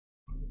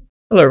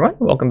Hello everyone,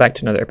 welcome back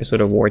to another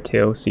episode of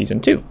Wartales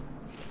Season 2.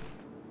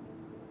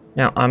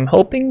 Now, I'm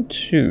hoping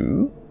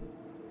to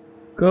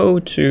go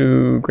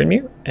to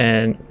Grimir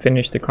and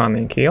finish the Crime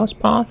and Chaos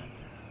path,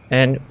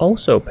 and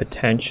also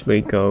potentially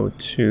go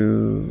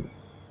to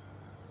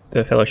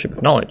the Fellowship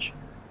of Knowledge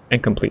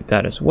and complete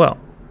that as well.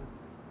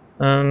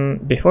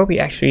 Before we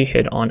actually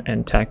head on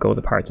and tackle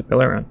the Pirates of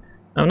Belerion,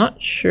 I'm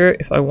not sure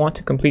if I want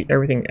to complete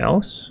everything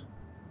else.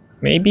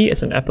 Maybe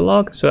as an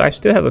epilogue, so I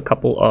still have a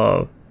couple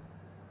of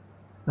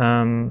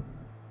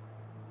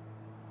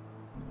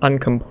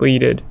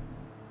uncompleted,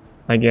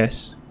 I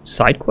guess,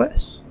 side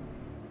quests.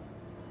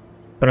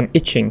 But I'm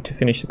itching to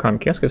finish the Crime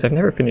and Chaos because I've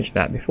never finished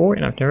that before,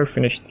 and I've never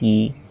finished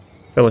the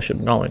Fellowship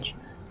of Knowledge.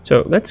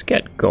 So let's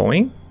get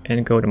going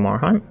and go to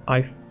Marheim.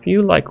 I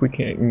feel like we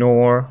can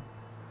ignore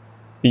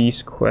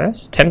these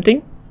quests.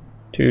 Tempting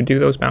to do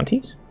those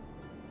bounties.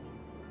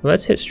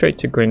 Let's head straight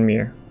to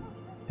Grimir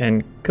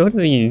and go to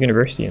the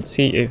university and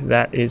see if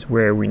that is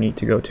where we need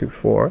to go to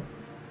for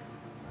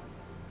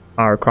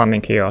our Crime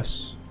and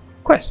Chaos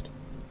quest.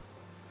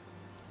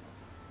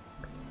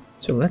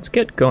 So let's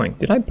get going.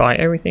 Did I buy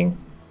everything?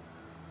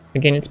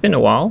 Again, it's been a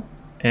while,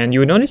 and you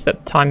would notice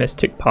that time has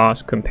ticked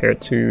past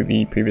compared to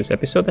the previous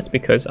episode. That's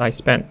because I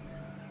spent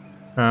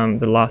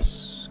the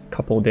last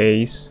couple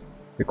days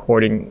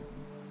recording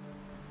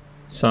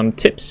some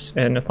tips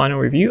and a final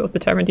review of the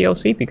Tavern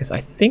DLC, because I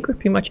think we're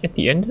pretty much at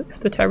the end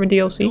of the Tavern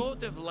DLC.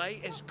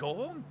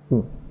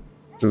 Ooh,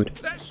 food.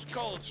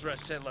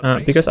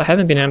 Because I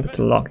haven't been able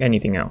to lock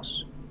anything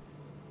else.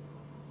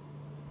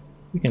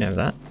 You can have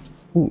that.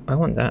 Ooh, I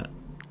want that.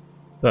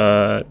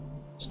 But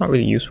it's not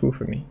really useful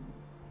for me.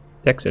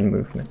 Dex and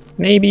movement.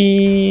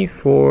 Maybe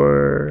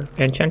for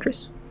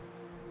Enchantress?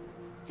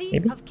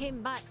 Thieves have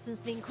came back since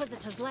the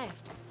Inquisitors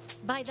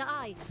left. By the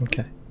eye.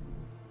 Okay.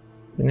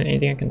 Isn't there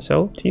anything I can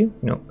sell to you?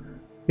 No.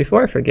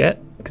 Before I forget,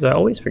 because I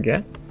always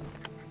forget,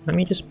 let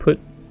me just put,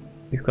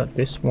 we've got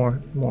this more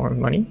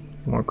money,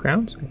 more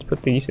crowns. Let's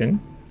put these in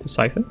to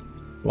siphon,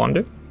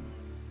 launder.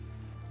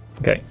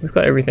 Okay, we've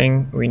got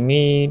everything we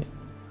need.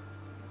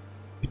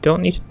 We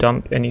don't need to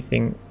dump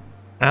anything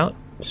out,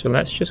 so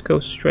let's just go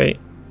straight.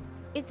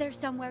 Is there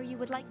somewhere you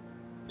would like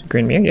to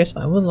Grimir? Yes,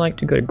 I would like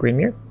to go to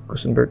Grimir.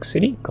 Gothenburg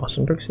City.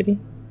 Can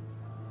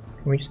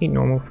we just eat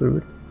normal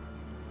food?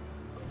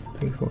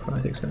 3, 4,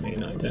 5, 6, 7, 8,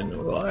 9, 10.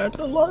 Oh, that's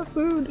a lot of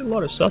food. A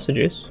lot of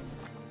sausages.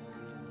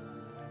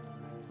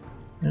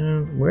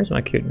 Where's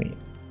my kid meat?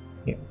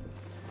 Here.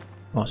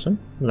 Awesome.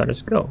 Let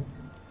us go.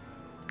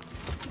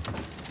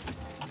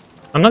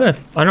 I'm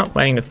not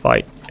planning to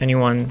fight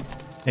anyone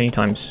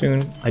anytime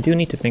soon. I do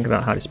need to think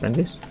about how to spend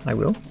this. I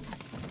will.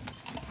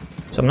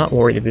 So I'm not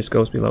worried if this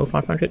goes below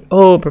 500.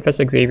 Oh,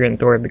 Professor Xavier and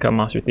Thor have become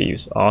Master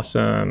Thieves.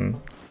 Awesome.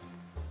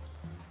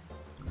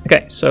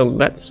 Okay, so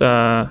let's do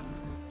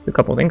a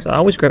couple of things. I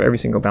always grab every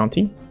single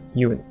bounty.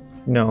 You would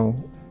know,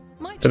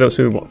 for those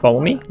who follow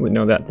me, would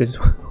know that this is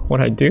what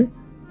I do.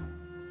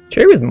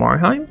 Share with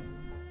Marheim.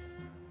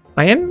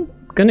 I am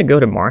gonna go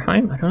to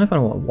Marheim. I don't know if I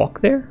want to walk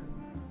there.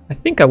 I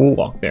think I will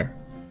walk there.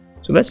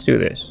 So let's do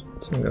this.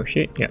 Let's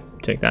negotiate. Yeah,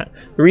 take that.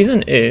 The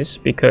reason is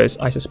because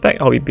I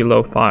suspect I'll be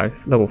below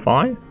level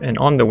 5, and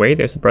on the way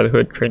there's the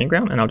Brotherhood training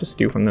ground, and I'll just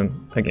steal from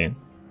them again,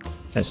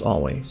 as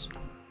always.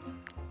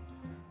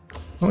 I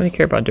don't really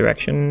care about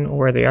direction or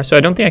where they are, so I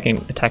don't think I can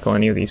tackle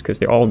any of these because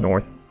they're all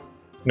north,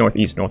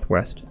 northeast,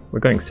 northwest. We're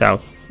going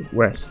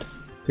southwest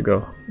to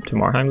go to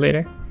Marheim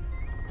later.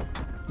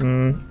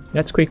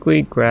 Let's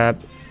quickly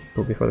grab,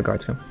 oh, before the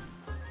guards come,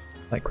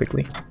 like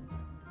quickly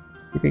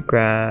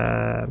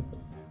grab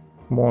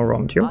more raw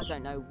materials. I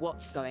don't know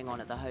what's going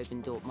on at the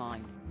Hobendorp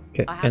mine.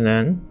 Okay, and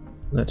then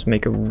let's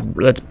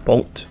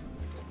bolt.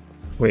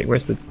 Wait,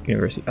 where's the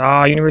university?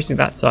 Ah, university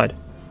that side.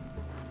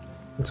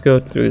 Let's go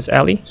through this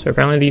alley. So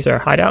apparently these are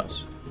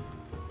hideouts.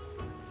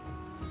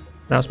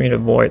 Allows me to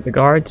avoid the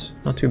guards.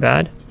 Not too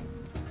bad.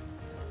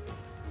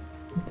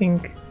 I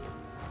think,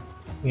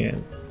 yeah,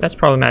 that's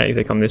problematic if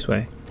they come this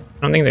way.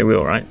 I don't think they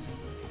will, right?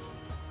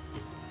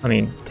 I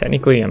mean,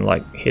 technically I'm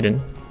like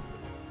hidden.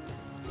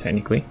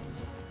 Technically.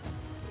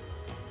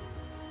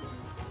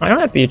 I don't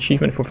have the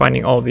achievement for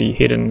finding all the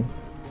hidden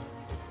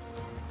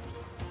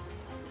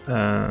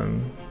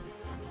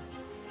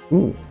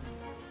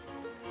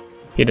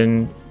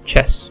hidden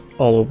chests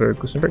all over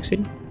Gothenburg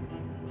City.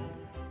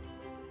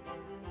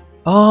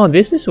 Oh,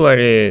 this is what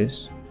it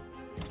is.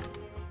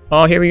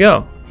 Oh, here we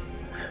go.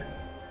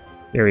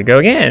 Here we go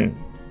again.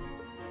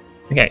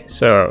 Okay,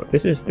 so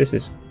this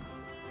is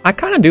I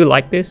kind of do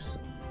like this.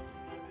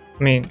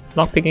 I mean,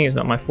 lockpicking is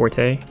not my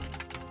forte,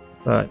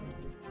 but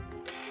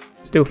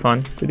still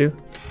fun to do.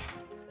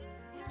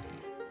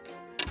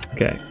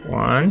 Okay,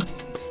 1.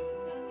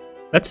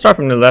 Let's start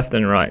from the left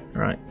and right.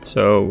 Alright,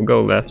 so we'll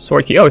go left.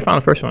 Sword key. Oh, we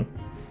found the first one.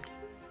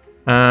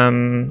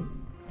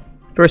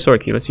 First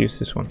sword key. Let's use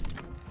this one.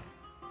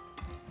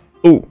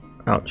 Ooh,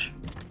 ouch.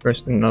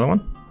 First, another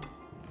one.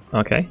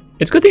 Okay.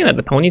 It's a good thing that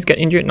the ponies get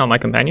injured, not my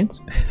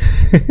companions.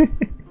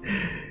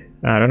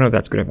 I don't know if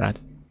that's good or bad.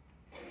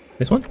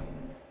 This one?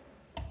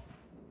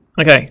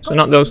 Okay, so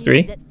not those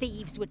three.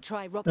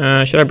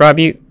 Should I bribe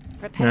you?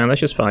 Prepare. Now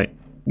let's just fight.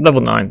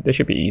 Level 9, this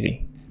should be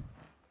easy.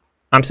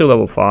 I'm still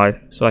level 5,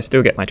 so I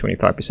still get my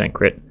 25%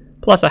 crit.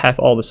 Plus I have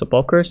all the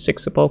sepulchers,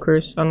 6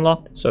 sepulchers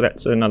unlocked, so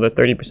that's another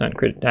 30%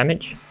 crit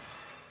damage.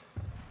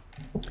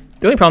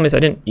 The only problem is I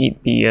didn't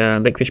eat the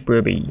lakefish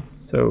brewer,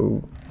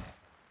 so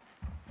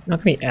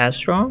not gonna be as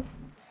strong.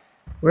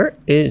 Where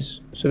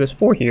is, so there's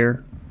 4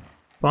 here,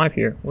 5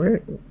 here. Where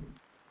are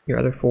your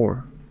other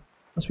 4?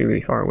 Must be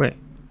really far away.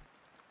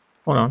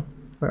 Hold on,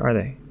 where are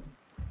they?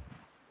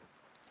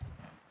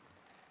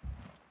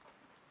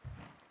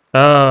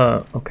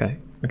 Okay,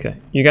 okay.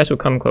 You guys will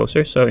come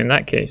closer, so in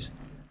that case,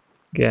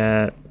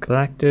 get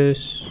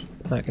Galactus,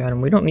 Black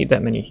Adam. We don't need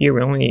that many here,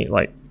 we only need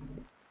like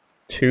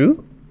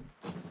 2?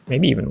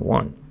 Maybe even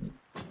 1.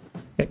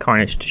 Get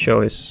Carnage to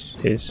show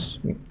his...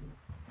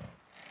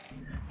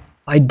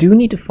 I do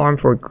need to farm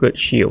for a good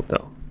shield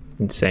though,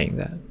 in saying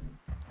that.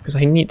 Because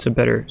he needs a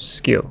better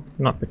skill,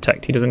 not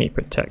protect. He doesn't need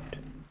protect.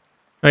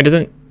 No, he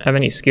doesn't have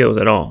any skills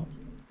at all.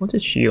 What's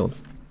his shield?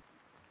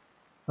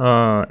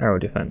 Arrow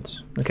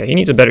defense. Okay, he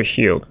needs a better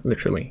shield,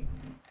 literally.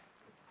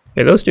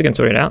 Okay, those two can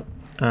sort it out.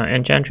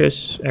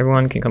 Enchantress,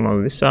 everyone can come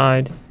over this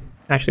side.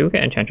 Actually, we'll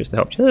get Enchantress to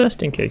help,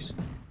 just in case.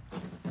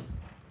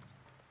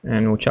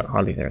 And we'll chuck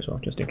Harley there as well,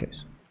 just in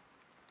case.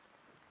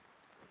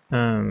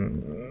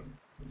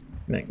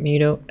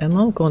 Magneto.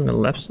 Emma will go on the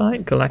left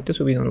side. Galactus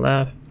will be on the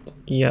left.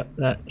 Yep,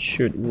 that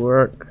should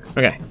work.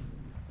 Okay.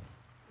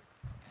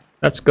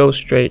 Let's go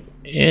straight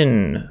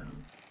in,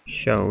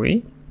 shall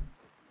we?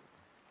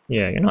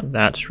 Yeah, you're not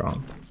that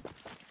strong.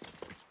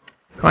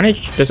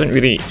 Carnage hasn't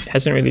really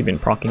been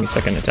proccing his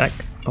second attack.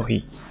 Oh,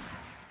 he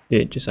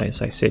did, just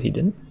as I said he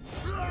didn't.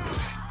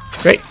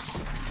 Great.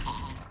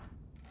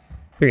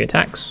 3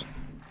 attacks.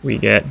 We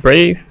get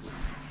Brave,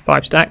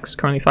 5 stacks,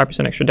 currently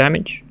 5% extra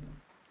damage.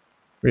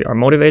 We are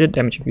motivated,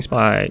 damage increased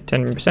by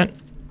 10%.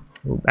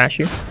 We'll bash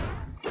you.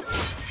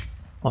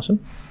 Awesome.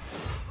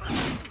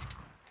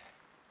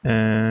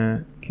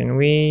 Can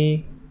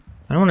we...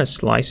 I don't want to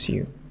slice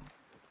you.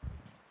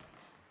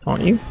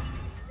 Taunt you?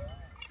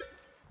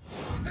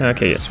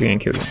 Okay, yes, we can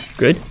kill you.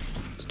 Good.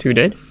 It's 2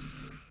 dead.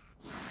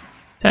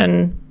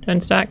 10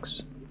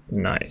 stacks.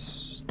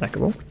 Nice.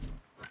 Stackable.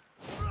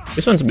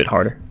 This one's a bit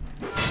harder.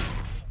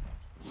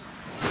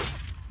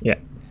 Yeah,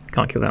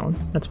 can't kill that one.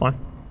 That's fine.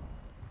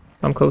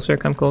 Come closer,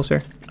 come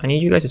closer. I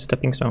need you guys as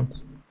stepping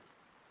stones.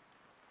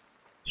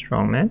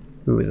 Strong man.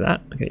 Who is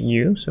that? Okay,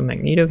 you. So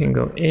Magneto can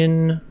go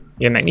in.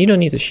 Yeah, Magneto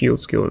needs a shield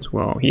skill as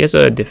well. He has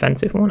a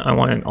defensive one. I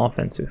want an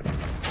offensive one.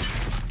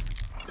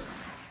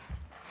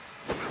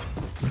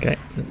 Okay,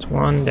 that's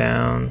 1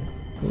 down.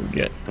 We'll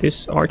get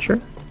this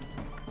archer.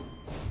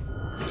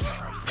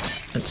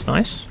 That's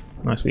nice.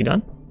 Nicely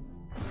done.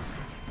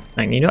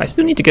 Magneto, I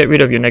still need to get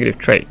rid of your negative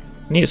trait.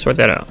 I need to sort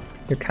that out.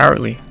 You're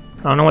cowardly.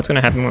 I don't know what's going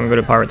to happen when we go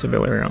to Pirates of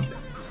Belerion.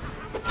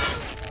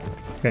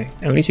 Okay,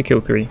 at least you kill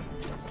 3.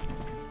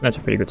 That's a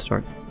pretty good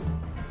start.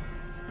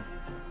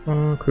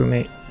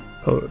 Crewmate.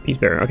 Oh, Peace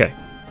Bearer. Okay,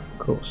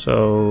 cool.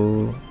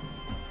 So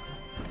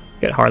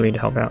get Harley to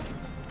help out.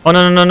 Oh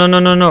no no no no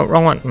no no!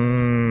 Wrong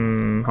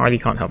one. Harley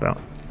can't help out.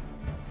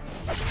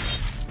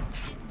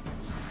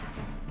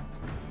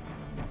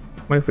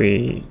 What if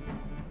we?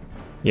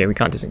 Yeah, we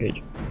can't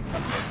disengage.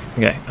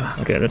 Okay,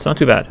 okay, that's not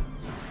too bad.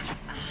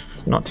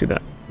 It's not too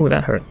bad. Oh,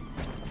 that hurt.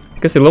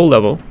 Because at low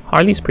level,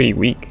 Harley's pretty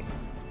weak.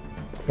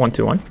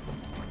 1-1.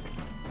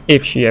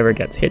 If she ever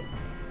gets hit.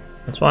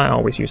 That's why I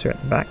always use her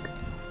at the back.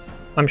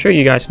 I'm sure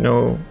you guys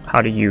know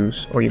how to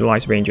use or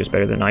utilize rangers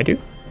better than I do.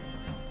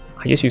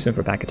 I just use them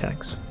for back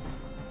attacks.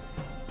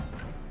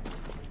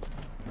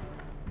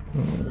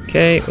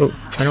 Okay, oh,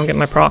 I don't get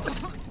my proc.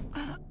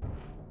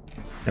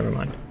 Never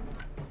mind.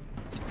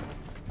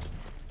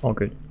 All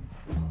good.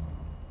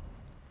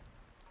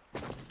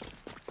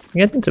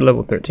 Get into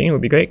level 13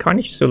 would be great.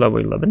 Carnage is still level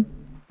 11.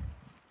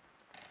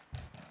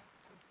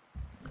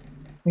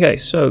 Okay,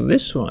 so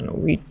this one,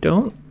 we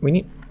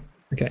need,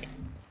 okay.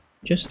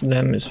 Just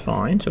them is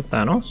fine, so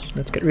Thanos,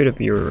 let's get rid of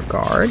your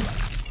guard.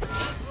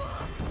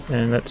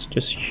 And let's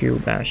just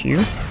shield bash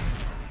you.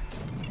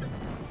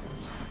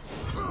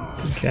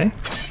 Okay.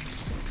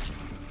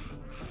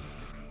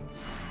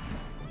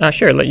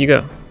 Sure, let you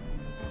go.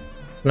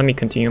 Let me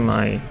continue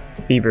my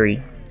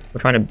thievery. We're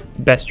trying to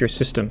best your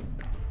system.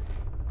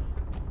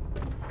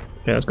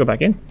 Okay, let's go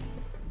back in.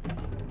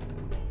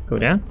 Go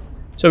down.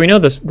 So we know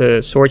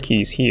the sword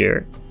keys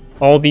here.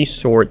 All these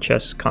sword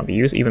chests can't be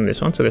used, even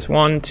this one. So there's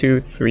 1, 2,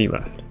 3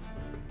 left.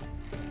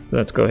 So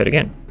let's go ahead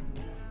again.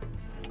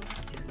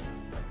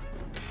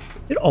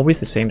 Is it always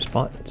the same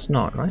spot? It's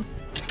not, right?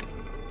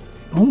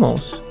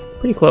 Almost.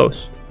 Pretty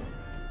close.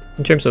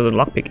 In terms of the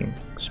lockpicking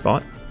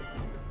spot.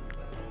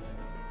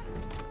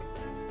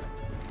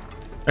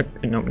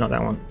 No, not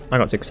that one. I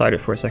got excited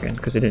for a second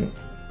because it didn't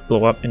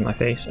blow up in my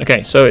face.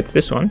 Okay, so it's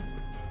this one.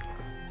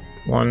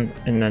 One,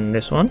 and then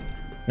this one.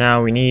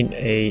 Now we need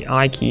a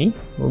I key.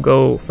 We'll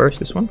go first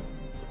this one.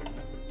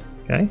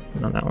 Okay,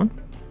 not that one.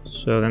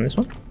 So then this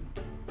one.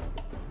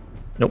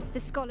 Nope.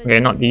 Okay,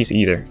 not these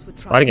either.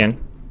 Fight again.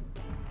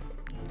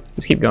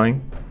 Just keep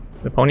going.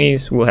 The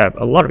ponies will have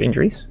a lot of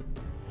injuries.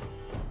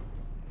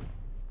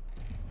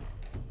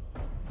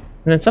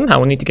 And then somehow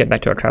we'll need to get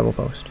back to our travel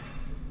post.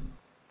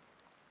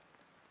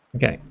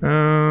 Okay.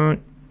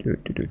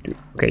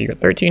 Okay, you got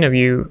 13 of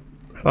you.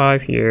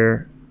 5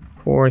 here.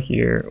 4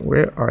 here.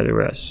 Where are the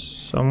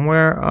rest?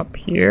 Somewhere up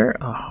here?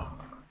 Oh,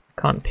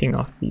 can't ping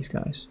off these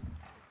guys.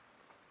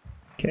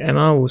 Okay,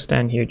 Emma will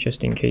stand here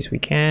just in case we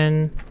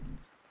can.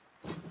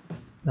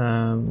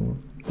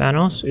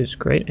 Thanos is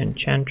great.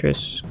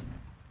 Enchantress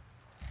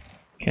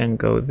can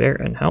go there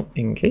and help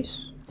in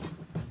case.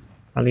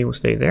 Ali will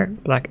stay there.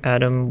 Black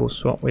Adam will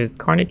swap with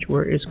Carnage.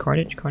 Where is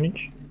Carnage?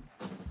 Carnage?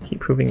 Keep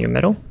proving your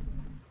metal.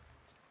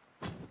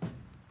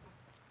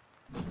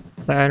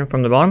 Black Adam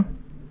from the bottom.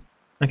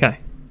 Okay.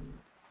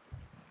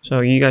 So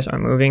you guys are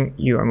moving.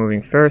 You are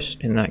moving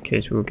first. In that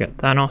case, we'll get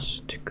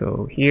Thanos to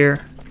go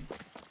here.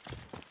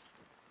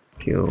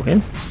 Kill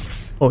him.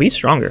 Oh, he's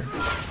stronger.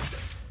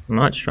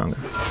 Much stronger.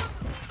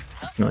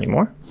 Not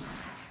anymore.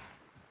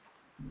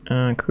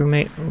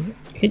 Crewmate,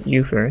 hit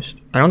you first.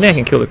 I don't think I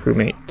can kill the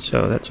crewmate,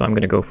 so that's why I'm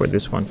gonna go for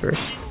this one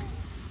first.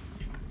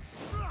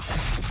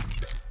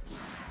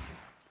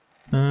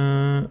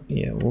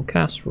 Yeah, we'll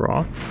cast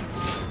Wrath.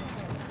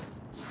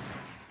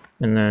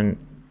 And then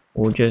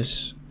we'll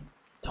just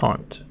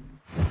taunt.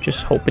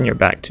 Just open your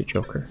back to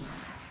Joker.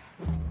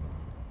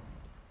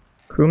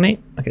 Crewmate?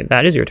 Okay,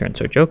 that is your turn.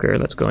 So Joker,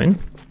 let's go in.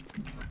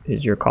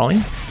 Is your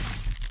calling?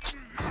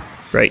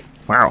 Great.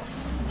 Wow.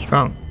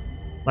 Strong.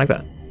 Like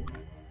that.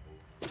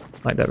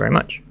 Like that very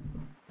much.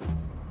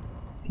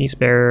 Peace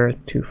Bearer,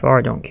 too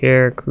far, don't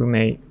care.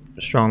 Crewmate,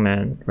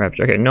 Strongman,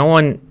 Rapture. Okay, no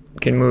one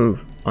can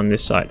move on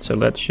this side, so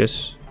let's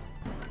just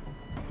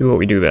do what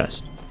we do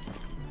best.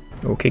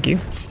 We'll kick you.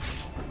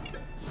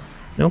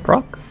 No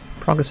proc.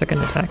 Proc a second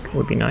attack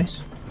would be nice.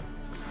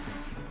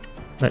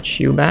 Let's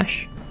shield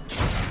bash.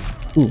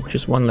 Ooh,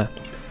 just one left.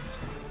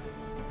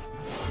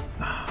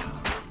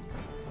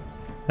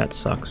 That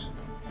sucks.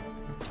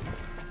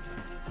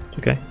 It's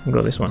okay, we'll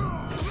go this one.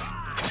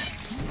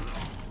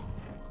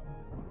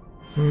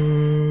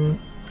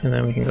 And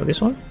then we can go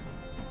this one.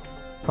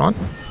 Come on.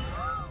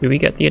 Do we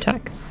get the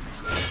attack?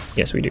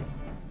 Yes, we do.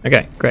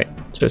 Okay, great.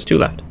 So there's 2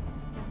 left.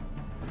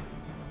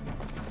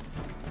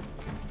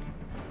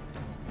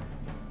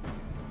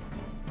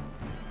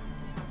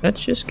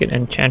 Let's just get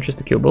Enchantress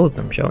to kill both of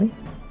them, shall we?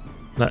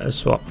 Let us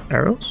swap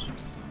arrows.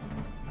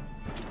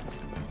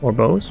 Or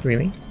bows,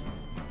 really.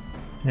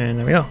 And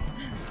there we go.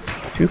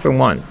 2 for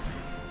 1.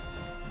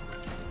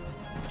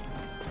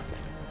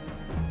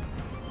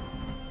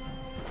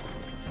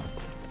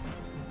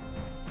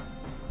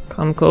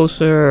 Come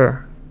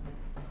closer.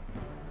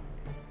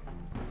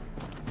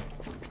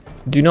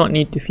 Do not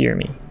need to fear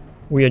me.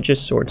 We are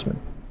just swordsmen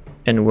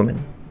and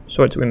women.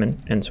 Swordswomen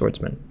and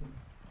swordsmen.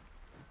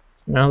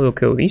 Now we'll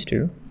kill these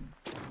 2.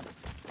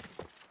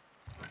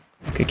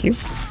 Kick you.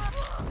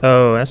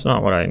 Oh, that's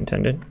not what I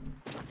intended.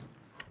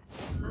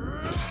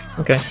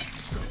 Okay.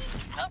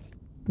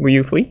 Will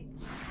you flee?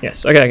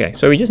 Yes. Okay, okay.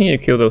 So we just need to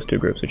kill those 2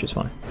 groups, which is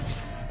fine.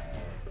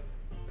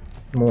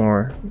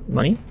 More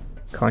money.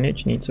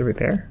 Carnage needs a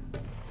repair.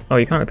 Oh,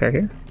 you can't repair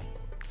here?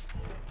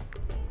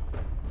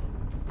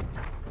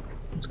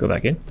 Let's go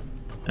back in.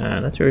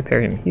 Let's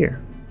repair him here.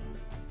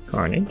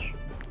 Carnage.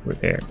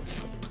 Repair.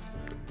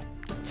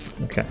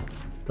 Okay.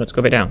 Let's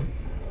go back down.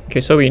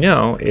 Okay, so we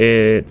know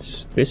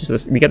it's... This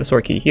is the, we get the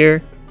sword key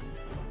here.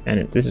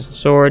 And this is the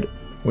sword.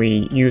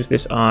 We use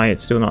this eye.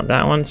 It's still not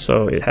that one.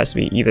 So it has to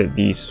be either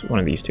these, one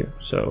of these 2.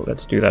 So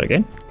let's do that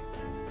again.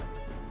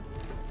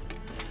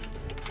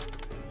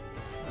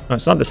 Oh,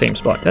 it's not the same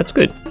spot. That's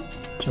good.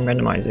 Some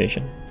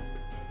randomization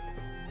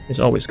is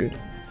always good.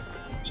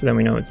 So then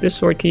we know it's this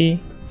sword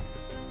key.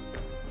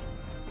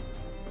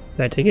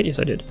 Did I take it? Yes,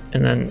 I did.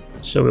 And then,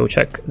 so we'll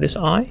check this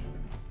eye.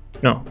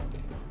 No.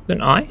 Is it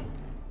an eye?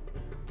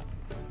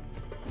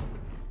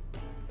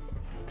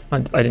 I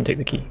didn't take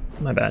the key.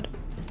 My bad.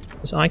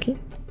 This eye key?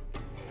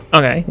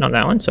 Okay, not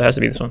that one. So it has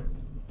to be this one.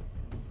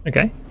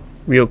 Okay.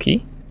 Real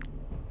key.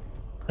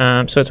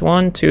 So it's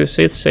 1, 2,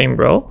 6, same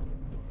row.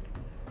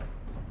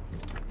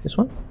 This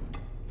one?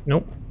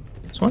 Nope.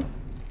 This one?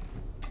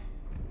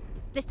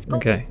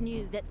 Okay.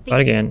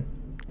 But again,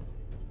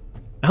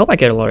 I hope I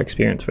get a lot of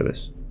experience for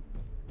this.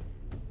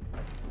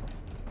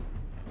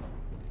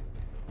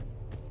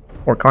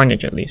 Or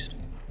Carnage at least.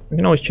 We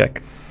can always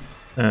check.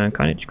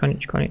 Carnage,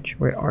 Carnage, Carnage.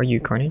 Where are you,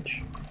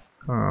 Carnage?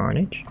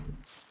 Carnage.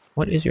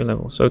 What is your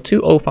level? So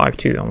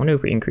 2052. I wonder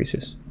if it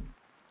increases.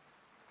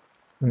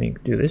 Let me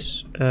do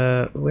this.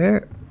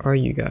 Where are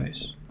you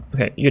guys?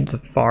 Okay, you're the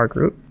far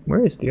group.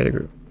 Where is the other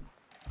group?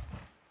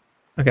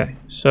 Okay,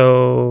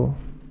 so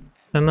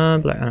Emma,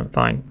 Black Adam,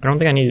 fine. I don't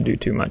think I need to do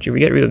too much. If we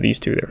get rid of these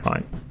 2, they're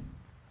fine.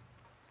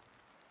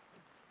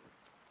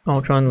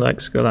 Ultron,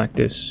 Lex,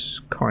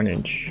 Galactus,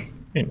 Carnage,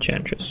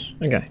 Enchantress.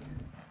 Okay.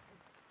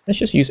 Let's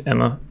just use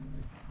Emma.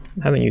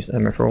 I haven't used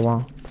Emma for a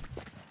while.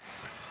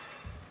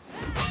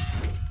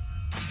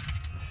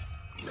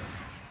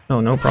 Oh,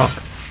 no proc.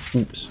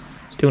 Oops.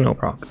 Still no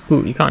proc.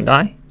 Ooh, you can't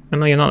die?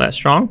 Emma, you're not that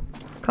strong?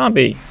 Can't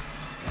be.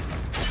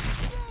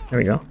 There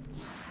we go.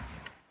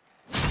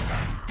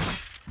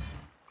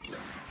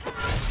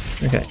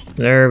 Okay,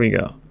 there we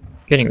go.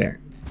 Getting there.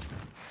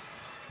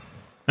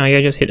 Oh yeah,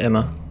 just hit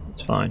Emma.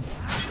 It's fine.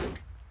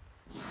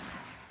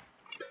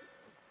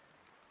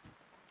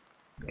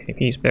 Okay,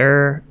 Peace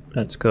Bearer.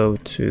 Let's go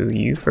to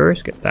you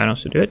first. Get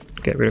Thanos to do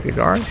it. Get rid of your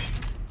guard.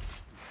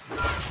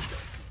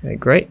 Okay,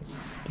 great.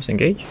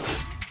 Disengage.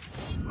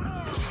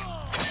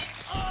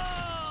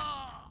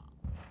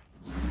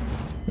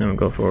 Then we'll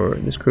go for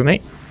this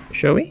crewmate.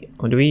 Shall we?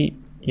 Or do we?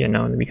 Yeah,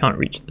 no, we can't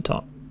reach the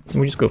top.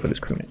 We'll just go for this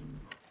crewmate.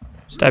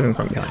 Stab him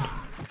from behind.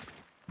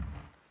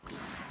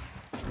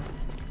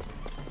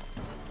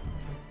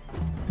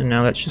 And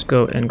now let's just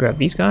go and grab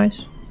these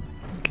guys.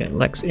 Get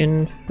Lex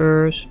in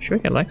first. Should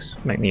I get Lex?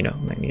 Magneto.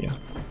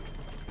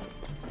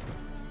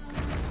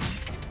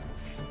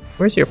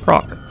 Where's your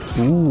proc?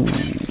 Ooh,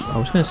 I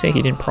was gonna say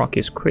he didn't proc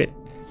his crit.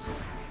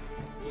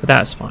 But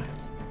that's fine.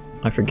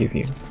 I forgive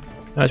you.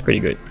 That was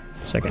pretty good.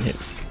 Second hit.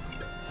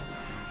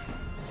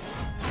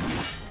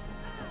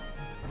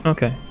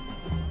 Okay.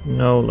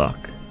 No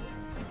luck.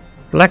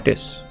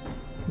 Galactus.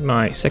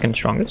 My second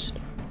strongest.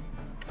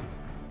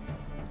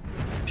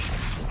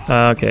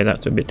 Okay,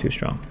 that's a bit too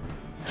strong.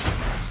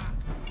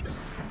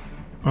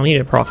 I'll need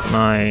to proc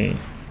my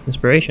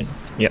inspiration.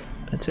 Yep,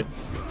 that's it.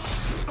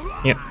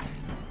 Yep.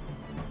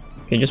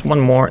 Okay, just one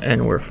more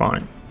and we're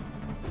fine.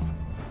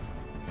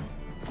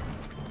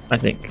 I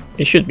think.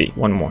 It should be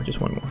one more,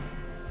 just one more.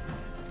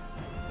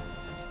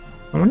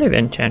 I wonder if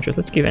Enchantress,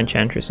 let's give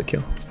Enchantress a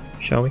kill,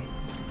 shall we?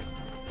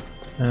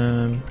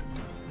 No,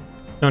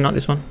 not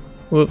this one.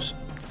 Whoops.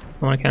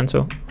 I want to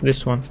cancel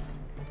this one.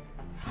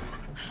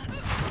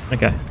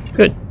 Okay,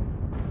 good.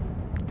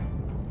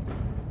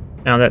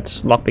 Now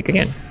let's lockpick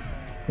again.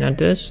 Now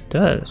does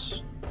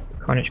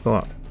Carnage go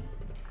up?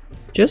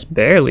 Just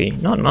barely,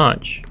 not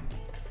much.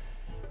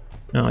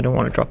 No, I don't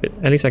want to drop it.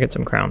 At least I get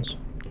some crowns.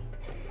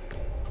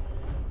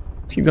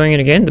 Let's keep going in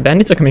again. The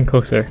bandits are coming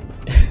closer.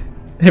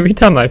 Every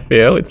time I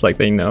fail, it's like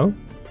they know.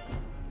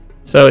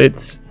 So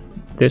it's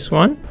this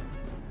one,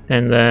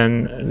 and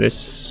then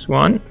this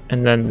one,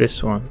 and then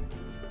this one.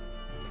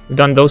 We've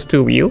done those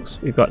 2 wheels.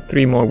 We've got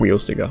 3 more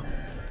wheels to go.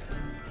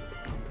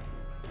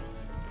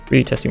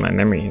 Really testing my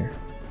memory here.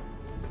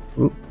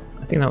 Oop,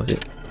 I think that was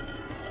it.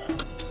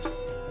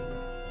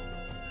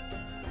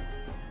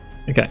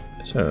 Okay,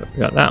 so we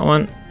got that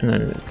one, and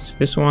then it's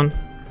this one,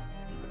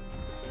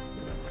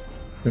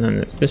 and then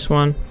it's this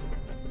one.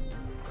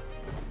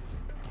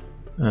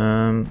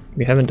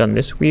 We haven't done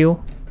this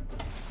wheel.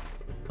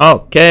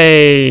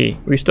 Okay,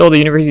 restore the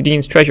University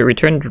Dean's treasure.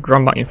 Return to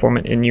Drumbach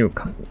informant in New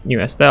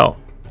Estelle.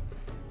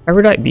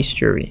 Erudite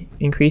bestiary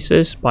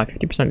increases by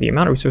 50% the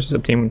amount of resources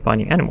obtained when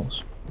finding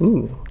animals.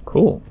 Ooh,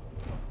 cool.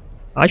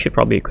 I should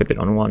probably equip it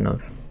on one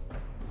of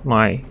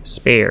my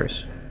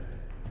spares.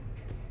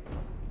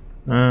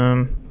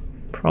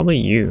 Probably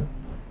you.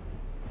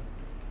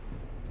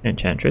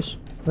 Enchantress.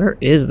 Where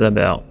is the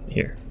belt?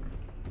 Here.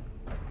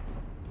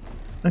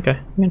 Okay,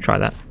 I'm gonna try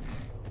that.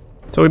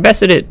 So we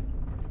bested it.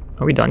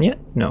 Are we done yet?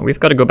 No, we've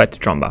got to go back to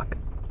Drumbach.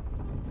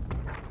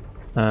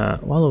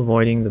 While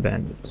avoiding the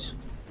bandits.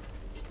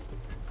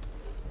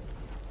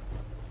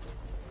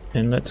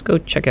 And let's go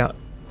check out.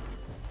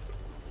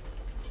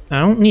 I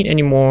don't need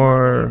any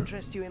more.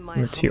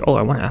 Let's see. Oh,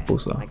 I want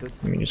apples though.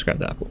 Let me just grab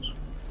the apples.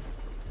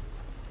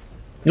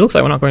 It looks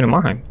like we're not going to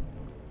Marheim.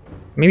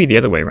 Maybe the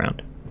other way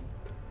around.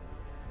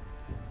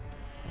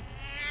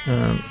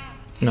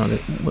 No,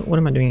 what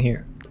am I doing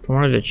here? I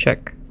wanted to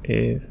check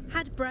if...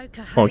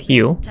 Oh,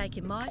 heal.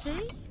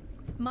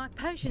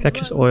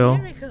 Infectious oil.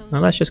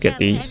 Well, let's just get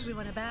these.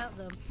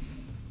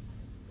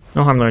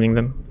 No harm learning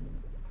them.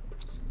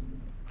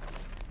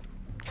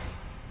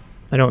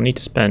 I don't need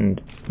to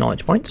spend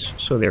knowledge points,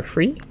 so they're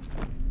free.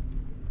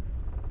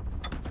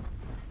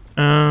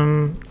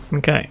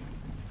 Okay.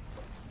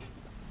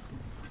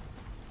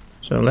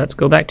 So let's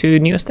go back to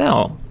New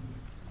Estelle.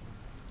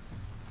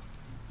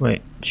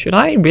 Wait, should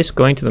I risk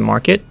going to the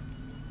market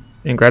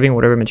and grabbing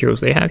whatever materials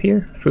they have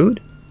here?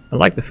 Food? I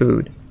like the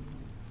food.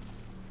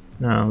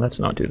 No, let's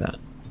not do that.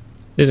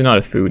 This is not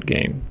a food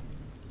game.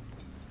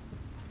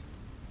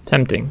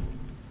 Tempting.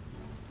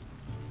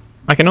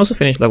 I can also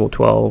finish level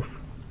 12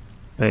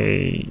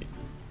 a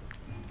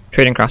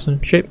trading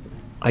craftsmanship.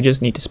 I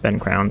just need to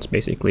spend crowns,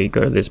 basically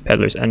go to this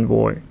peddler's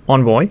envoy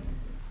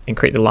and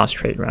create the last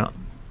trade route.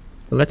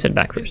 But let's head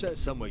back first.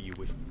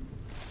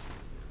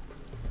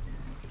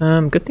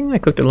 Good thing I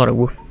cooked a lot of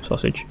wolf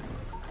sausage.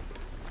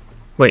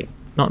 Wait,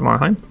 not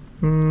Marheim.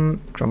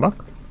 Drumbach.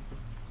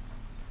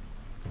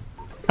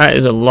 That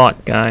is a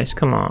lot, guys.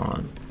 Come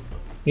on.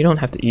 You don't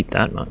have to eat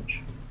that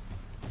much.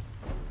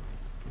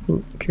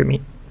 Ooh, cure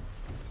meat.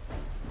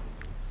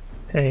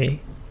 Hey.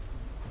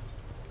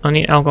 I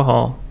need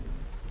alcohol.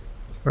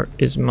 Where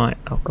is my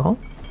alcohol?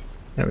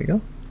 There we go.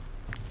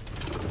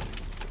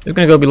 It's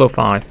gonna go below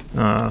 5.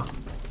 I'm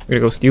gonna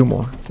go steal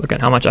more. Look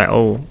at how much I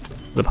owe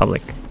the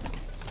public.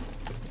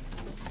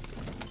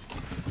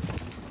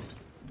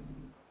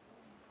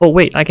 Oh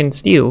wait, I can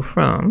steal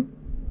from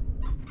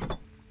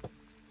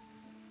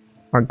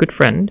our good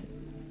friend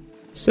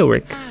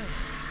Silric.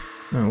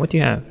 What do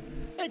you have?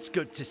 It's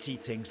good to see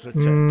things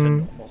return to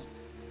normal.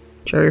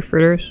 Cherry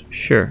fritters?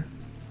 Sure.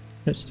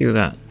 Let's do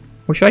that.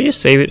 Or should I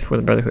just save it for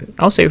the Brotherhood?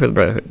 I'll save it for the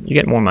Brotherhood. You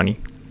get more money.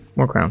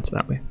 More crowns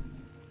that way.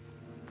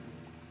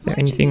 Is there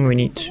anything we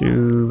need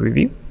to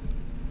review?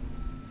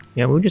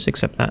 Yeah, we'll just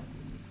accept that.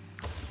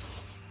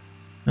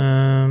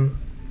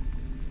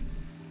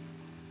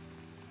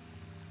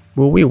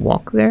 Will we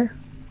walk there?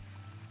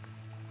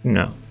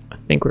 No. I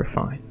think we're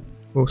fine.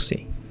 We'll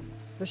see.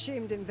 The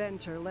shamed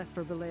inventor left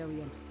for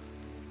Belerion.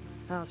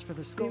 As for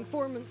the skull, the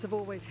informants have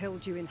always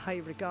held you in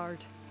high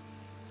regard.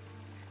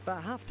 But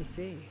I have to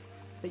say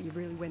that you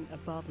really went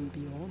above and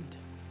beyond.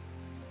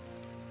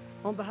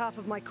 On behalf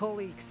of my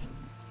colleagues,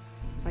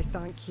 I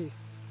thank you.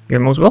 You're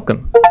most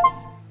welcome.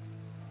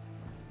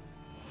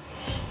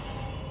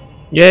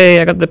 Yay,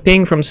 I got the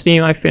ping from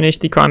Steam. I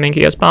finished the Crime and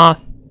Chaos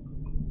Path.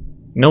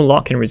 No law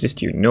can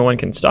resist you. No one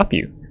can stop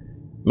you.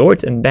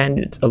 Lords and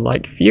bandits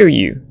alike fear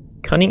you.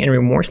 Cunning and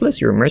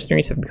remorseless, your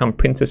mercenaries have become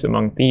princes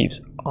among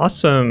thieves.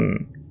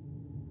 Awesome.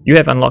 You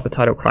have unlocked the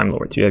title Crime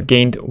Lords. You have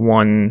gained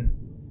 1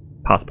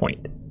 path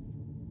point.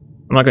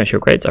 I'm not going to show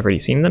credits. I've already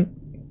seen them.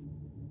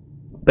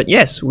 But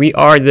yes, we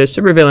are the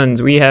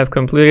supervillains. We have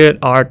completed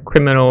our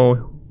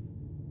criminal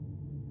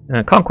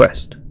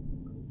conquest.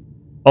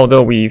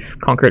 Although we've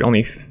conquered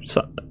only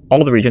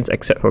all the regions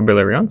except for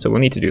Belerion, so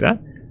we'll need to do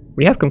that.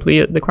 We have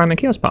completed the Crime and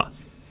Chaos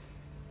Path.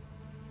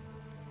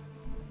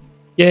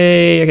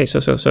 Yay! Okay,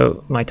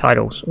 so my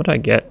titles. What do I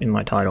get in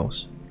my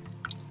titles?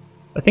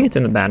 I think it's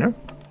in the banner.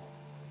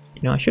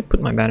 You know, I should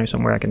put my banner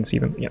somewhere I can see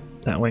them. Yep,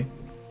 that way.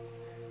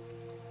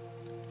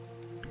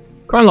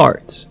 Crime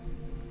Lords.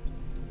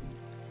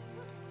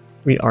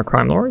 We are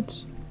Crime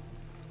Lords.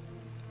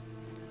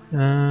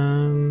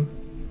 Don't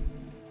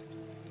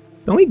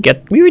we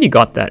get? We already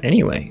got that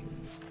anyway.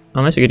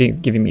 Unless you're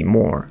giving me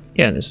more.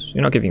 Yeah,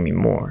 you're not giving me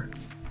more.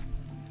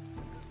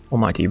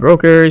 Almighty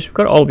Brokers. We've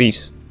got all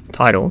these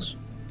titles.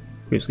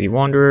 Grisly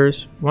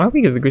Wanderers. Why don't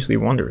we get the Grisly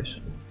Wanderers?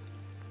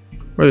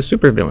 We're the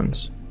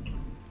supervillains.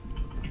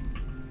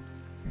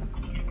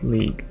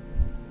 League.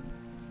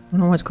 I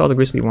don't know why it's called the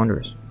Grisly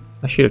Wanderers.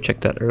 I should have checked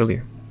that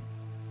earlier.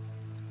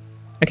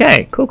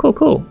 Okay,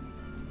 cool.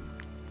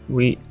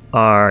 We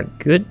are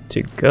good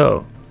to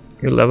go.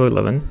 You're level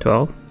 11,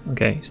 12.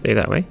 Okay, stay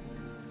that way.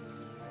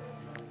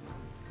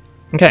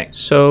 Okay,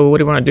 so what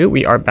do we want to do?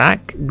 We are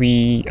back.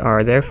 We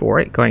are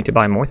therefore going to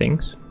buy more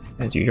things,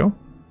 as usual.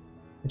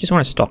 I just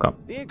want to stock up.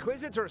 The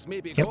Inquisitors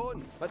may be Yep.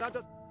 gone, but that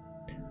does...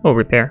 Oh,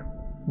 repair.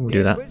 We'll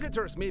do that.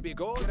 Inquisitors may be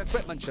gone. Your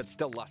equipment should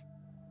still last.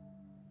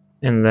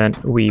 And then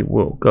we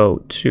will go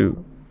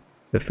to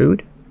the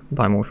food,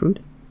 buy more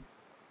food.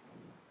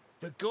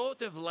 The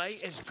God of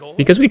Light is gone.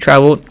 Because we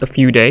traveled a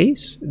few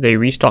days, they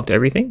restocked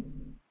everything.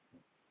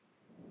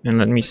 And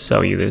let me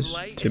sell you this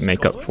to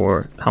make up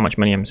for how much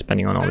money I'm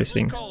spending on all these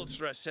things. Calls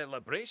for a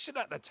celebration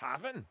at the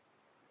tavern.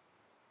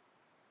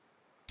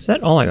 Is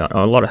that all I got?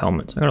 Oh, a lot of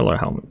helmets. I got a lot of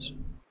helmets.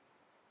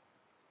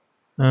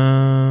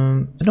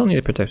 I don't need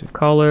a protective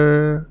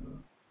collar.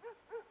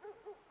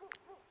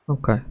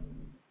 Okay.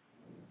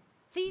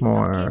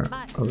 More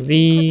of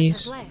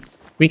these.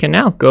 We can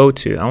now go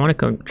to. I want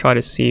to try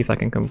to see if I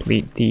can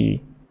complete the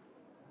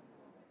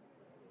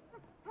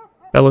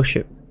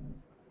Fellowship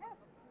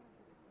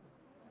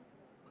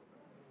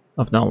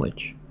of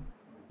Knowledge.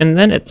 And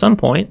then at some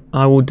point,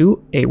 I will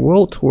do a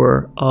world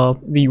tour of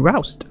the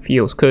Roust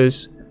fields,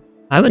 because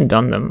I haven't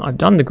done them. I've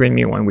done the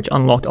Grimir one, which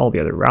unlocked all the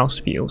other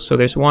Roust fields. So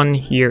there's one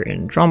here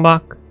in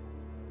Drombach.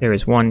 There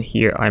is one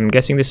here. I'm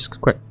guessing this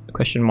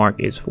question mark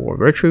is for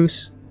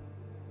Vertrus.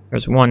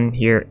 There's one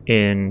here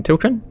in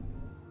Tiltron.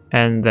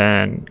 And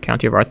then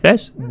County of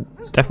Arthes.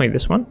 It's definitely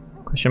this one.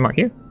 Question mark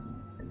here.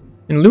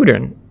 And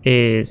Ludern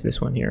is this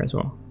one here as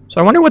well.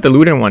 So I wonder what the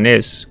Ludern one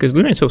is, because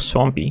Ludern is so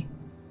swampy.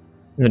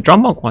 And the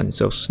Drombach one is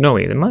so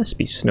snowy. There must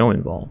be snow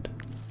involved.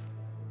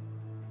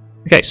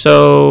 Okay,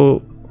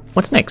 so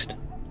what's next?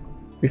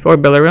 Before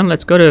Belerion,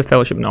 let's go to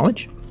Fellowship of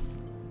Knowledge.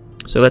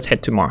 So let's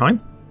head to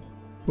Marheim.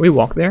 We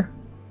walk there.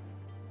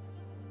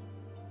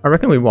 I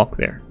reckon we walk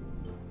there.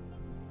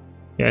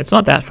 Yeah, it's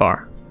not that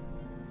far.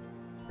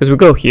 Because we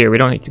go here, we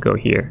don't need to go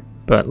here.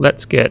 But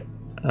let's get...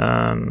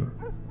 there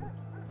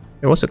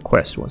was a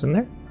quest, wasn't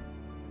there?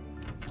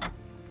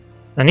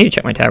 I need to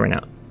check my tavern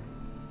out.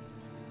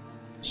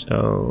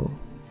 So...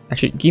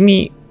 Actually, give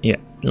me... Yeah,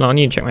 no, I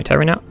need to check my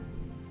tavern out.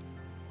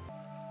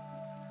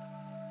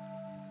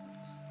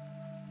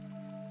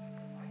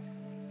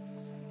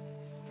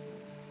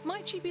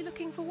 Might she be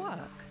looking for work?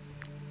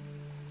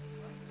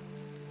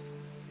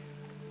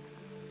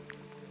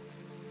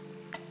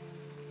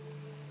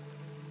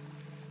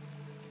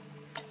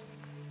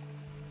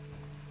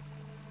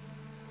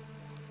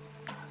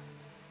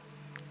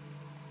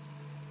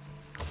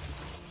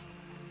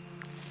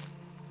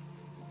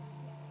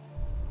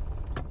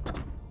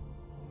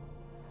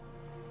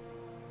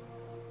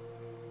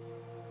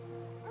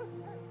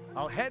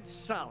 I'll head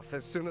south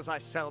as soon as I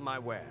sell my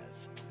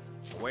wares.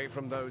 Away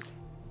from those...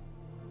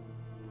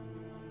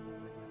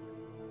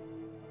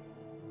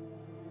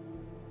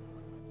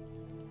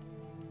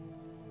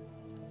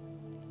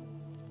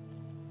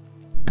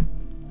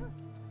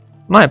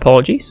 My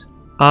apologies.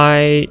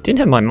 I didn't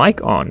have my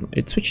mic on.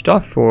 It switched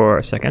off for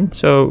a second.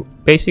 So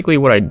basically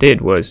what I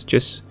did was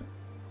just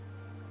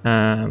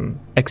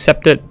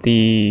accepted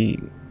the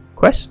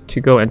quest to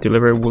go and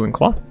deliver woolen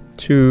cloth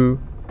to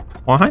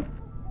Walheim.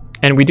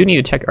 And we do need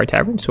to check our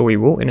tavern, so we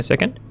will in a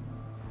second.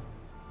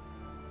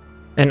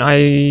 And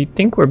I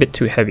think we're a bit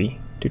too heavy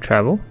to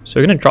travel, so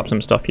we're gonna drop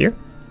some stuff here.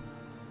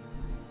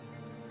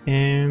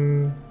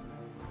 And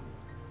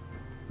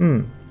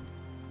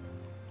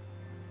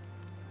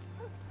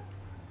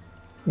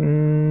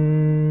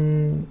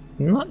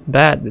not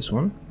bad, this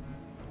one.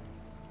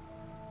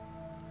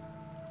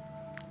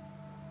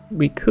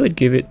 We could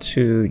give it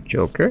to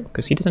Joker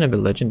because he doesn't have a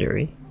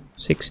legendary.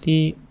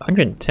 60,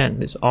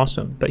 110 is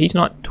awesome, but he's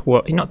not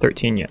 12, he's not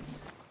 13 yet.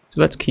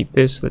 So let's keep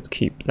this. Let's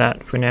keep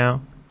that for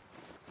now.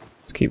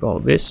 Let's keep all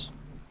this.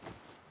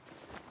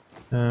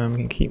 We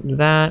can keep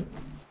that.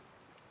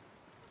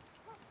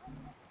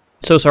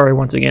 So sorry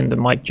once again, the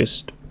mic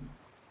just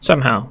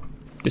somehow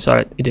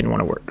decided it didn't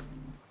want to work.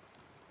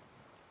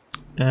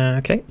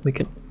 Okay, we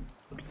could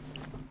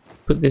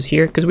put this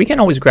here because we can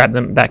always grab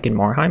them back in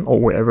Marheim or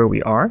wherever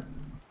we are.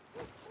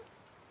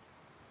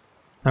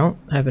 I don't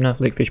have enough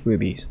lakefish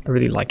boobies. I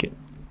really like it.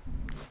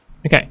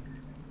 Okay.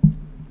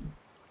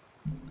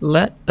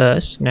 Let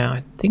us now.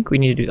 I think we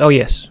need to do. Oh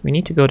yes, we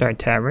need to go to our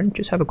tavern.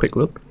 Just have a quick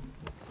look.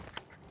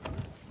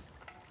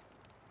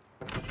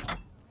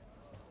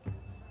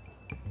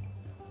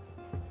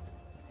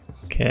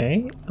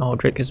 Okay,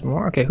 Aldrich is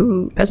more. Okay,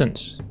 who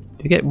peasants?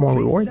 Do you get more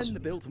rewards? Send the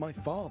bill to my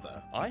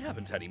father. I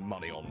haven't any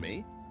money on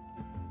me.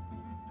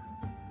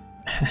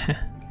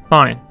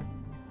 Fine.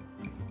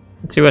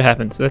 Let's see what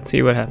happens. Let's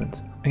see what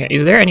happens. Okay,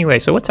 is there any way?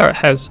 So what's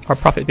has our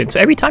profit been? So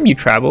every time you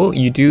travel,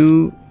 you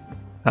do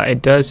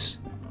it does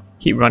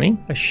keep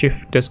running. A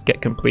shift does get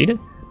completed,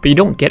 but you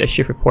don't get a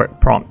shift report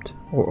prompt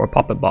or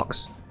pop-up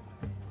box.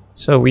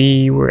 So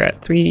we were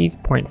at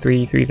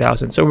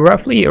 3,000. So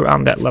roughly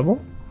around that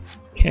level.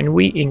 Can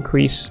we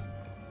increase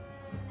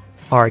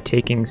our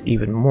takings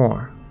even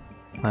more?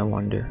 I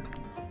wonder.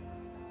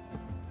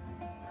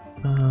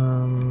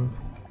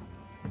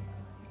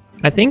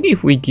 I think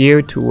if we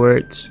gear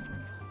towards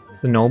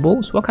the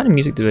nobles, what kind of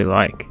music do they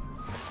like?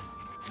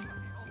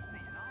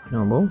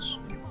 Nobles.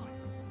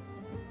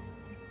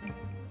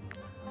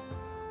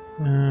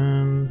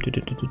 I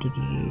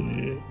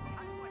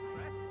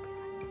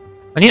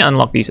need to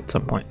unlock these at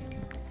some point.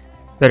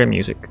 Better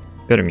music.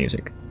 Better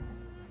music.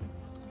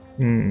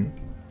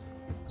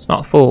 It's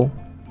not full.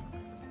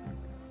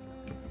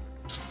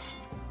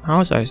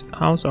 How's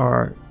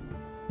our...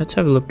 Let's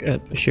have a look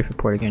at the shift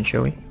report again,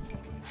 shall we?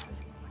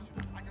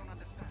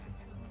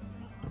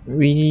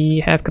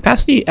 We have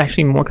capacity,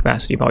 actually more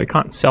capacity, but we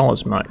can't sell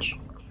as much.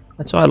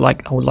 That's why I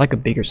would like a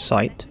bigger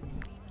site.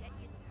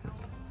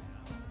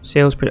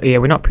 Sales, yeah,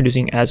 we're not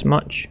producing as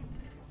much.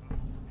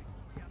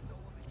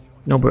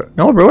 No brewer?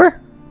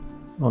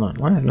 Hold on,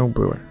 why do I have no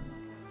brewer?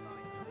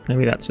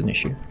 Maybe that's an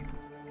issue.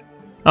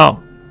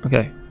 Oh,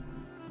 okay.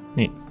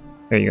 Neat.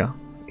 There you go.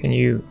 Can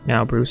you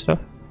now brew stuff?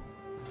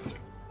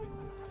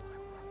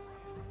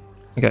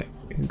 Okay,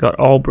 we've got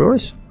all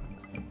brewers.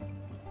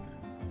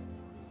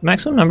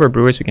 Maximum number of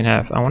brewers we can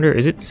have. I wonder,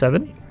 is it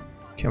 7?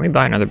 Can we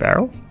buy another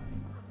barrel?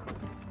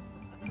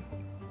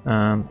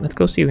 Let's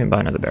go see if we can buy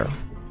another barrel.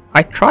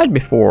 I tried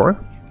before,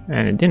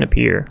 and it didn't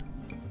appear.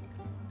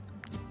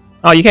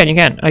 Oh, you can.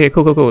 Okay,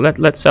 cool.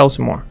 Let's sell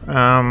some more.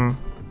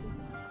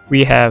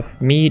 We have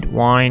mead,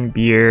 wine,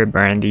 beer,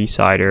 brandy,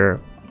 cider,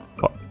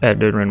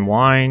 Belerion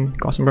wine,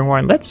 Gossenburg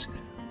wine.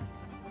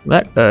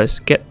 Let us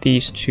get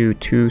these to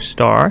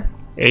 2-star,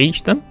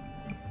 age them,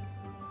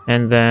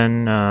 and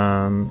then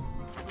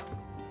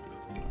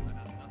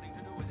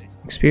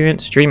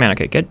experience journeyman.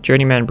 Okay, get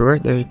journeyman brewer.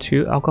 There are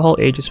 2. Alcohol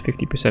ages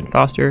 50%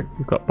 faster.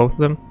 We've got both of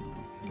them.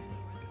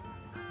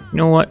 You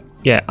know what?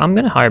 Yeah, I'm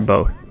gonna hire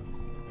both.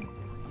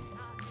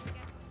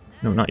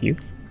 No, not you.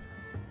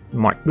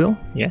 Mark will,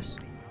 yes.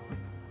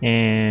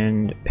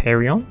 And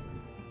Perion,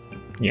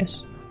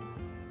 yes.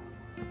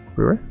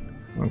 Brewer,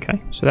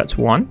 okay. So that's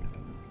 1.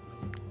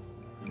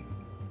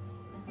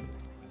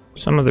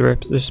 Some of the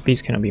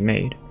recipes cannot be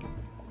made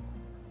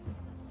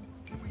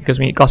because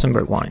we need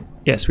Gossenburg wine.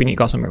 Yes, we need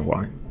Gossenburg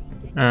wine.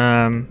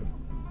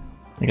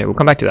 Okay, we'll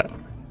come back to that.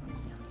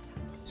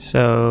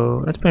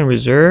 So let's put in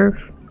reserve.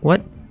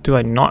 What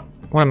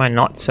am I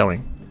not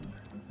selling?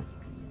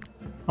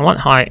 I want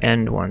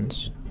high-end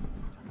ones.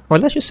 Or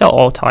let's just sell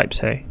all types,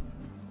 hey.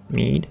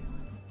 Mead.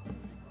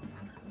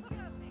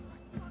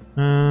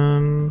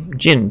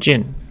 Gin.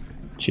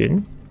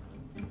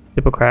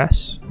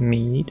 Hippocras,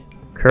 mead,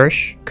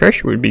 Kirsch.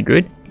 Kirsch would be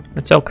good.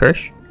 Let's sell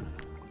Kirsch.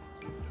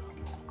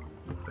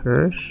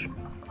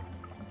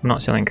 I'm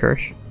not selling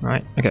Kirsch.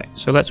 Right, okay,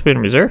 so let's put in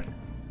reserve.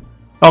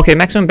 Okay,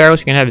 maximum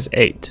barrels you can have is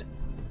 8.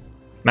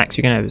 Max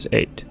you can have is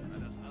 8.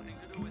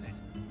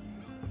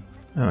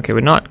 Okay,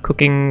 we're not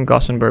cooking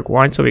Gossenburg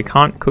wine, so we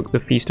can't cook the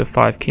Feast of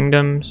 5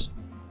 Kingdoms.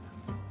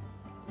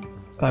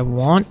 I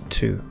want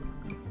to.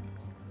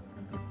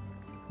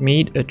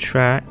 Mead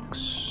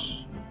attracts.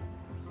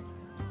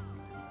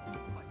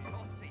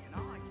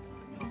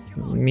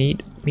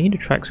 Mead Meat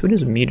attracts. Who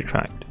does meat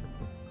attract?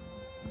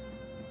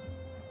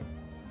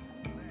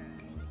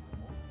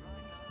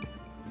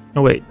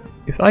 Oh wait,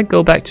 if I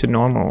go back to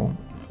normal,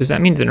 does that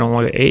mean they're no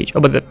longer aged?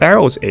 Oh, but the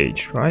barrel's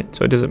aged, right?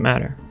 So it doesn't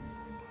matter.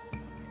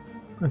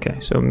 Okay,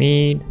 so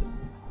mead.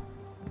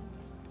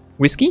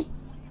 Whiskey?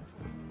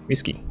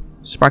 Whiskey.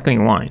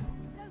 Sparkling wine.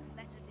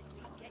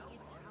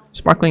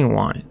 Sparkling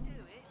wine.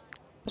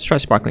 Let's try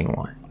sparkling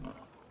wine.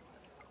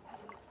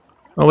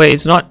 Oh wait,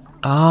 it's not.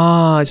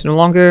 Ah, it's no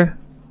longer.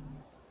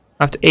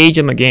 I have to age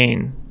them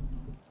again.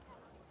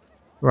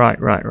 Right.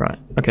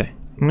 Okay,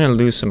 I'm gonna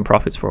lose some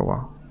profits for a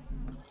while.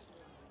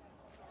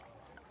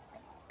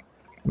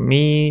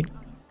 Mead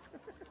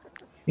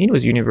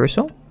was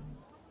universal.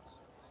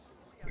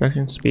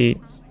 Production speed.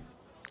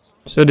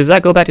 So does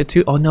that go back to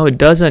 2? Oh no, it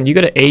doesn't. You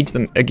gotta age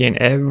them again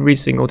every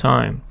single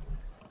time.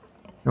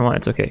 You know what?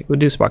 It's okay. We'll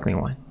do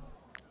sparkling wine.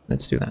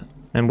 Let's do that,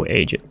 and we'll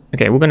age it.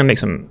 Okay, we're gonna make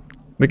some.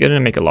 We're gonna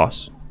make a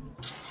loss.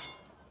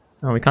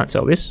 Oh, we can't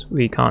sell this.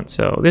 We can't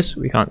sell this.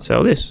 We can't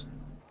sell this.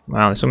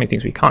 Wow, there's so many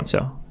things we can't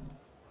sell.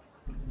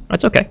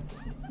 That's okay.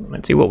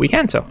 Let's see what we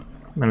can sell,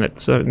 and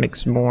let's make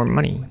some more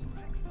money.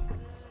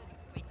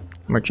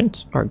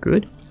 Merchants are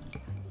good.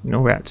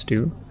 No rats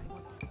do.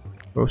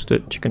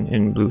 Roasted chicken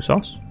in blue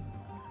sauce.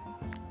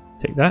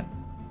 Take that.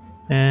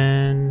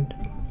 And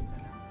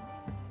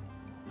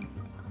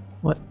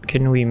what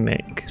can we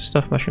make?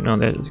 Stuffed mushroom. No,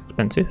 that is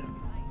expensive.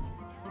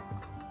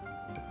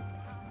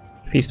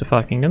 Feast of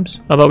Five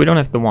Kingdoms. Oh, but we don't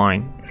have the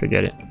wine.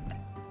 Forget it.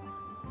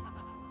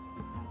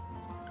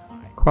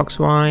 Crocs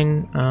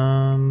wine.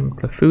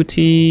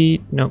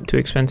 Clafouti. Nope, too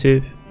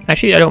expensive.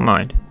 Actually, I don't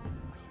mind.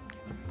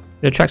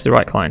 It attracts the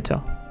right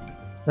clientele.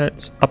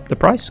 Let's up the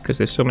price because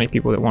there's so many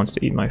people that wants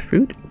to eat my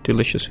food.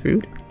 Delicious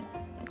food.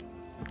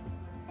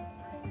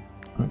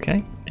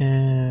 Okay,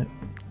 and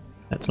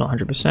that's not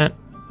 100%.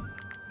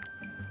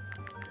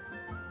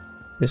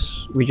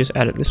 This, we just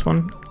added this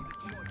one.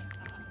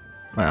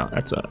 Wow,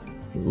 that's a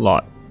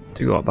lot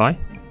to go up by.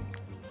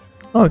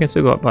 Oh, we can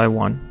still go up by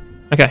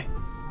 1. Okay,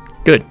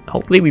 good.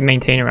 Hopefully we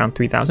maintain around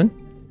 3,000.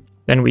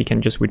 Then we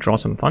can just withdraw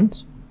some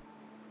funds.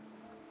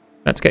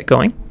 Let's get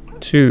going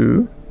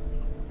to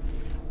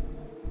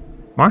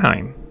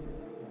Marheim.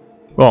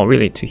 Well,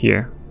 really to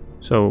here.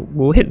 So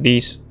we'll hit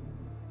these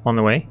on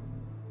the way.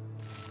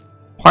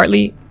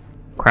 Partly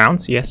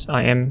crowns. Yes,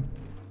 I am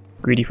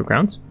greedy for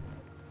crowns.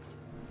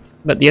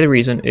 But the other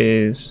reason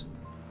is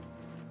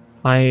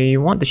I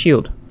want the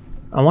shield.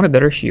 I want a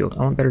better shield.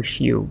 I want better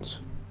shields.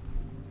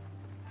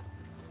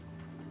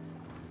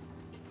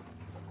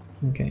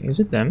 Okay, is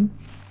it them?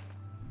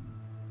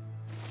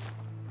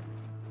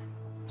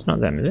 It's not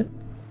them, is it?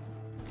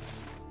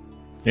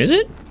 Is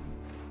it?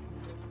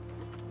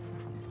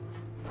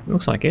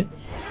 Looks like it.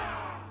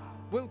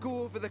 We'll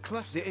go over the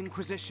cliffs. The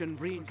Inquisition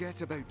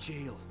forget about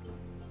jail.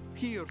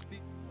 Here.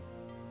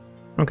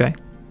 Okay.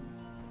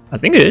 I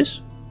think it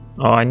is.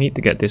 Oh, I need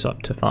to get this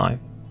up to 5.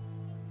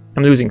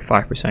 I'm losing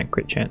 5%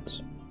 crit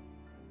chance.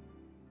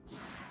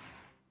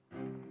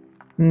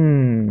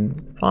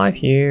 5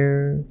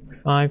 here,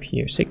 5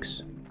 here,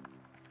 6.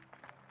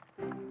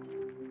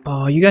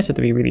 Oh, you guys have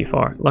to be really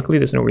far. Luckily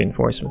there's no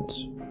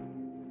reinforcements.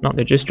 No,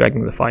 they're just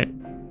dragging the fight.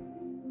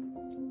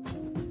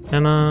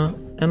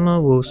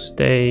 Emma will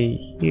stay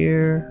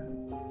here.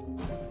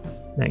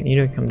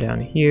 Magneto can come down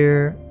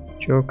here.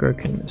 Joker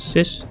can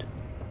assist.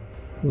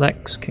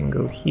 Lex can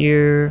go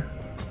here.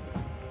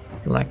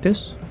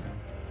 Galactus.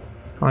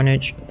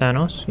 Carnage,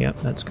 Thanos. Yep,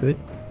 that's good.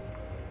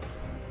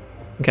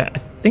 Okay, I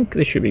think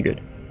this should be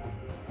good.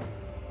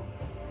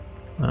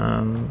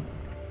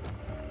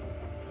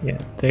 Yeah,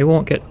 they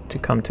won't get to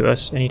come to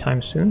us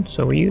anytime soon,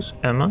 so we use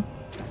Emma.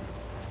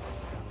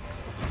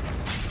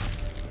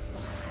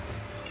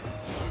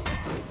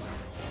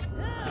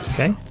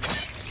 Okay,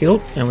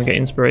 killed, and we get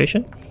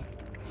inspiration.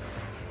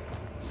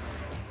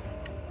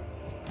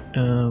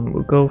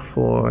 We'll go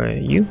for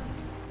you.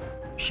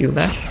 Shield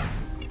dash.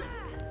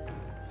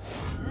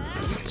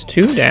 It's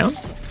 2 down.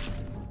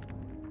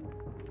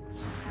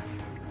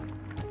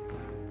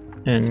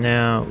 And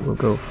now we'll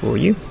go for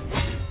you.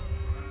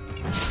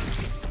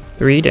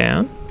 3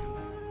 down.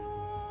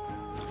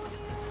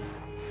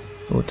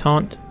 We'll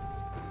taunt.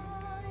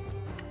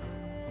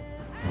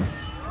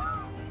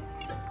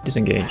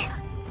 Disengage.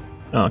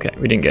 Oh, okay,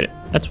 we didn't get it.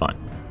 That's fine.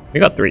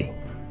 We got 3.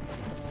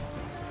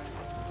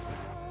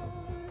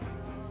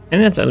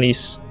 And that's at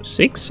least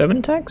 6, 7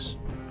 attacks?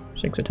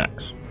 6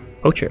 attacks.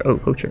 Poacher. Oh,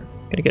 poacher.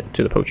 Gotta get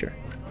to the poacher.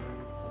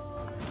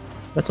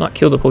 Let's not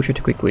kill the poacher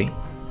too quickly.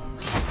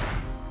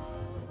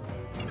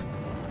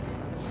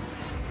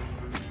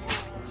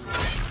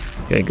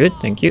 Okay, good,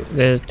 thank you.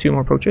 There's 2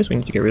 more poachers, we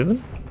need to get rid of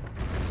them.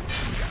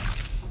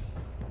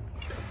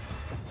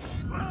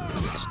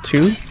 It's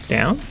 2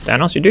 down.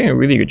 Thanos, you're doing a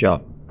really good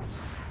job.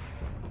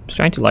 I'm just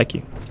trying to like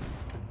you.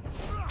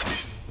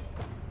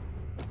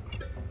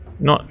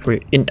 Not for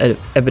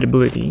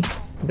inevitability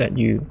that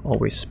you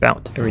always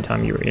spout every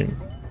time you're in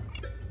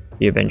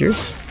the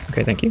Avengers.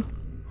 Okay, thank you.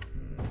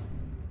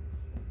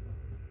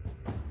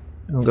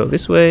 I'll go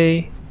this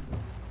way.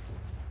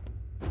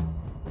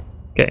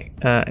 Okay,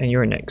 and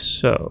you're next.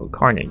 So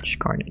Carnage.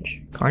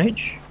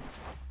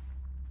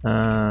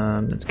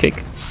 Let's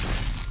kick.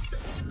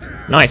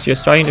 Nice, you're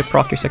starting to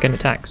proc your second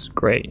attacks.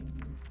 Great.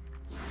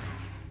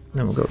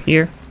 Then we'll go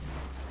here.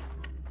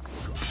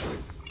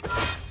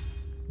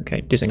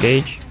 Okay,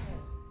 disengage.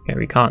 Okay,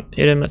 we can't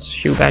hit him. Let's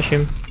shoot bash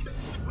him.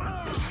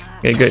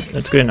 Okay, good.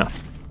 That's good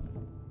enough.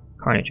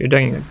 Carnage, you're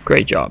doing a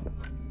great job.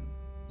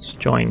 Let's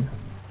join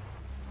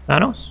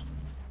Thanos.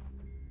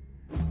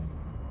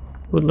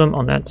 Hoodlum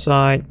on that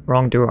side.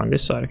 Wrongdoer on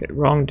this side. Okay,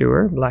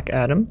 Wrongdoer, Black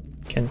Adam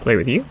can play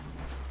with you.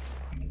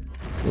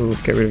 We'll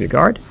get rid of your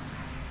guard.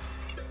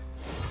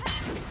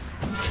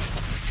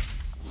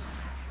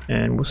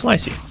 And we'll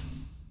slice you.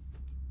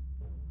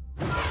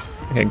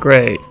 Okay,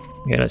 great.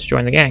 Okay, let's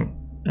join the gang.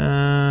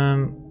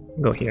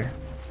 Go here.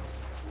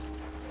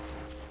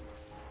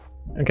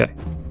 Okay.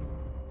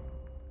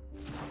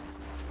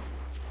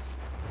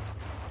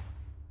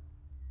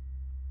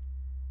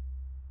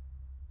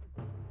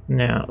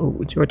 Now, ooh,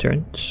 it's your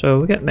turn. So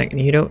we got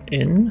Magneto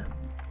in.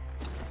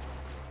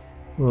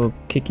 We'll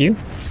kick you.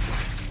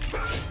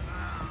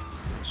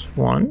 That's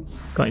one.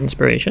 Got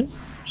inspiration,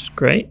 which is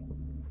great.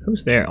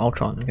 Who's there?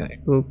 Ultron. Okay,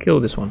 we'll kill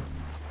this one.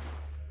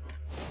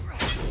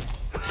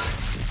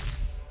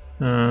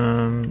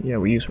 Yeah,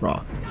 we use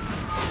Raw.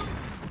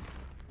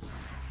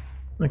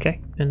 Okay,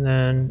 and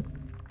then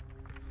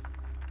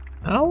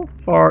how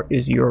far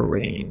is your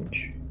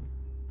range?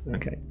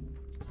 Okay,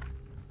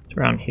 it's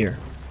around here.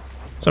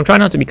 So I'm trying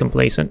not to be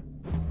complacent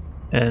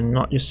and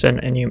not just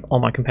send all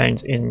my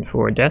companions in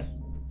for death,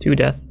 to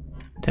death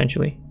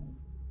potentially.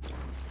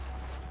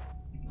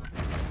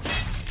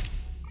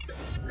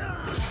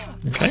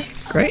 Okay,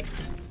 great.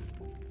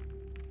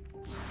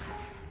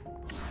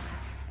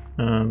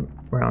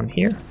 Around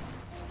here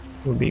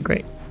would be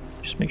great.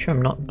 Just make sure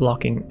I'm not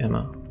blocking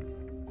Emma.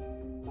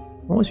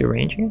 What was your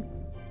range again?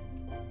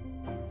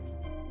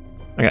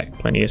 Okay,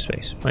 plenty of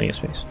space, plenty of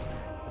space.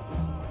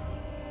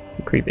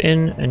 Creep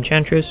in,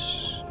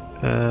 Enchantress.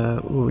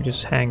 We'll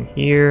just hang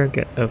here,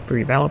 get a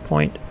free valor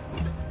point.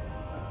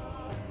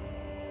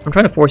 I'm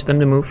trying to force them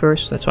to move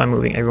first, that's why I'm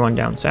moving everyone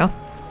down south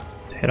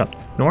to head up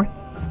north.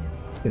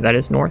 If that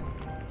is north.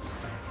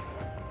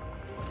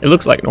 It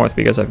looks like north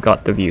because I've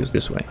got the views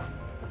this way.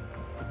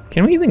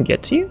 Can we even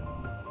get to you?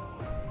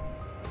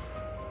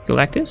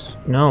 Galactus?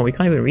 No, we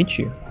can't even reach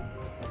you.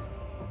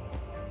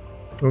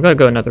 We've got to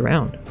go another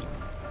round.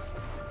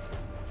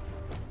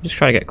 Just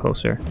try to get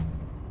closer.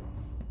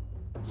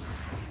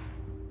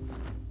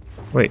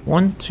 Wait,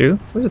 1, 2?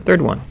 Where's the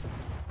third one?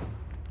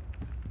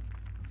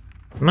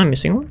 Am I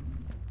missing one?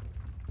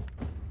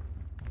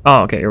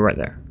 Oh, okay, you're right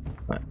there.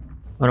 Right.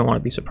 I don't want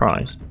to be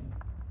surprised.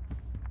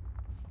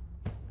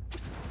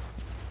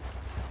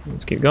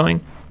 Let's keep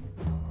going.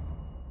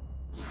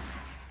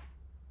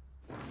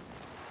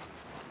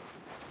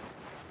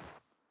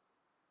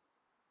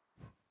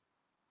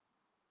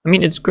 I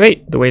mean, it's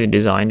great the way they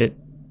designed it.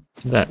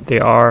 That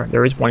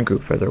there is one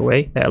group further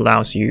away that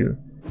allows you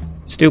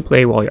to still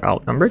play while you're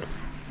outnumbered.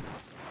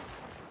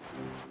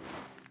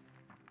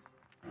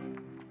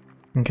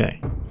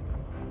 Okay.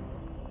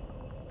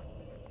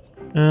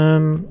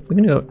 We're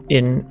gonna go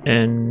in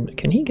and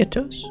can he get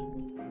to us?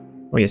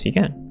 Oh yes, he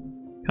can.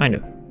 Kind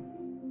of.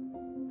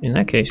 In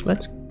that case,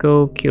 let's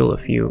go kill a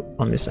few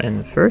on this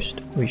end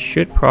first. We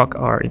should proc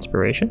our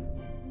inspiration.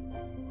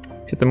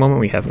 At the moment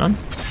we have none.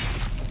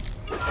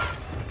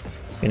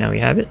 Okay, now we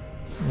have it.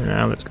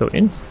 Now let's go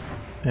in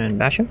and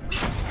bash him.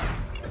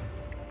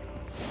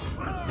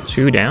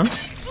 2 down.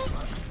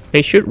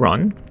 They should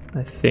run.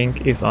 I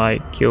think if I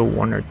kill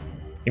 1 or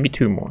maybe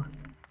 2 more.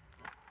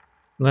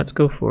 Let's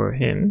go for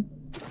him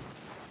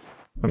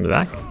from the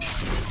back.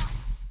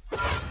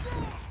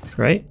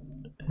 Right.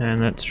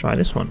 And let's try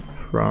this one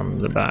from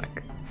the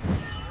back.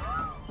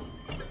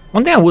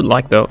 One thing I would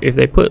like though, if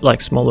they put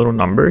like small little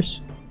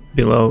numbers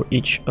below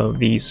each of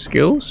these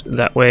skills,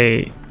 that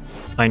way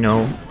I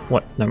know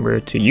what number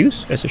to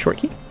use as a short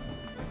key.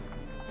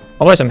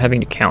 Otherwise I'm having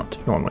to count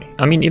normally.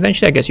 I mean,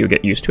 eventually I guess you'll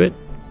get used to it.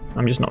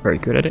 I'm just not very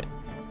good at it.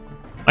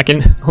 I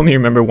can only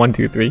remember 1,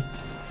 2, 3.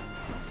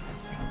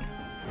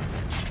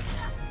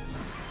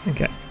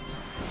 Okay.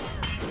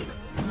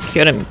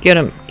 Get him, get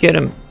him, get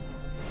him.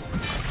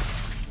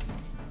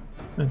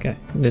 Okay,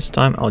 this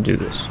time I'll do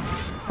this.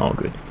 All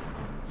good.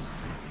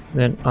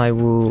 Then I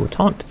will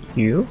taunt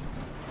you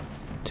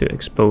to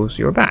expose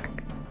your back.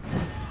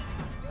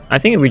 I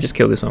think if we just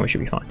kill this one, we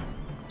should be fine.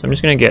 So I'm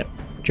just gonna get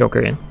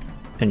Joker in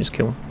and just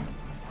kill him.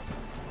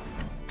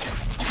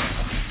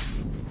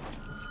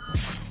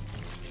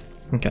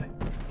 Okay.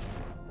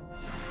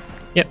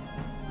 Yep.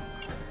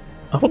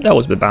 I hope that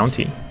was the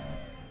bounty.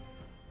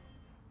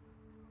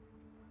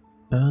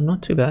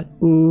 Not too bad.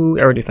 Ooh,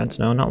 air defense.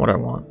 No, not what I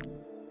want.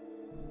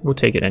 We'll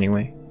take it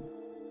anyway.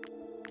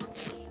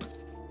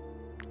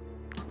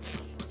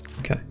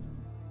 Okay.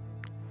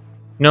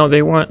 No,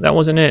 they weren't. That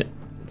wasn't it.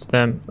 It's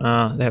them.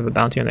 They have a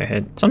bounty on their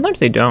head. Sometimes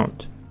they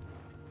don't.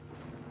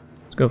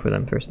 Let's go for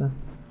them first then.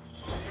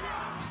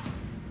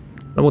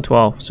 Level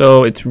 12.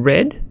 So it's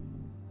red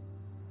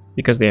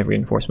because they have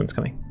reinforcements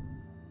coming.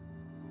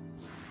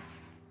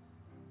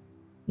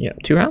 Yeah,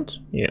 2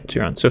 rounds? Yeah, 2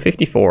 rounds. So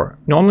 54.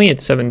 Normally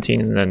it's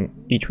 17 and then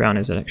each round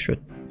is an extra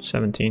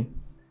 17.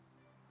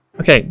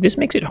 Okay, this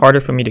makes it harder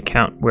for me to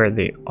count where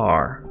they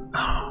are.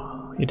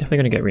 You're definitely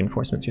going to get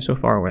reinforcements. You're so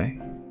far away.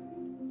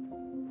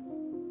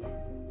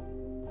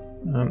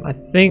 I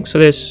think, so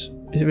there's,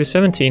 if it's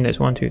 17, there's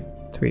 1, 2,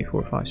 3,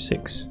 4, 5,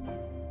 6,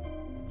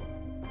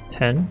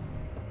 10,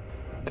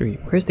 3.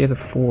 Where's the other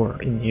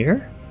 4? In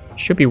here?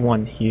 Should be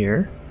 1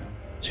 here,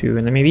 2,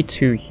 and then maybe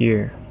 2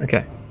 here.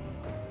 Okay.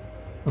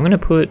 I'm gonna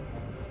put,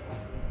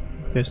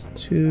 there's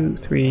 2,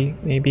 3,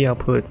 maybe I'll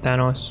put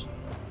Thanos,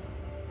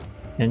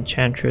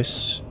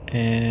 Enchantress,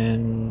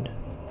 and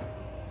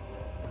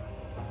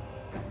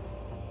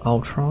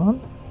Ultron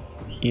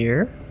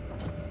here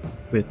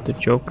with the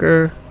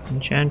Joker,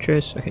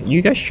 Enchantress. Okay,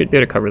 you guys should be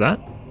able to cover that.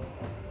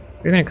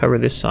 We're gonna cover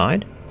this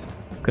side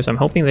because I'm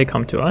hoping they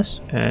come to us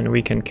and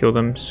we can kill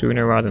them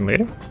sooner rather than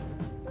later.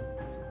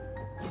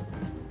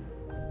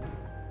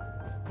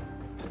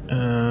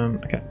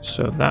 Okay,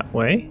 so that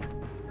way,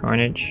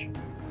 Carnage,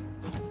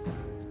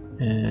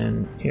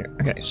 and here.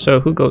 Okay,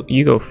 so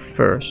you go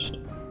first.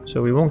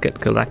 So we won't get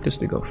Galactus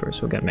to go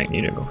first. We'll get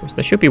Magneto to go first.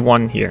 There should be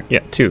 1 here. Yeah,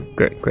 2.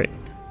 Great, great.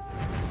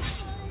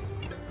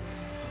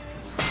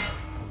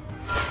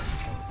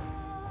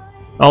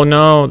 Oh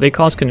no, they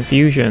cause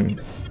confusion.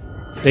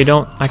 They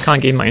don't. I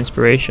can't gain my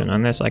inspiration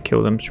unless I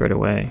kill them straight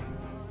away.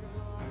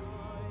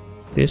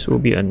 This will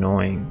be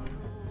annoying.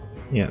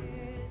 Yeah.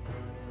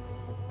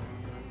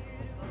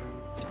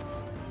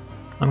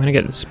 I'm gonna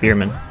get the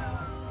Spearman.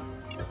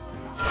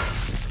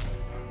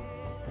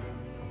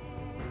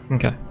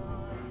 Okay.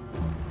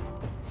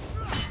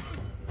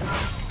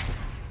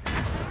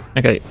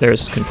 Okay,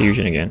 there's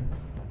confusion again.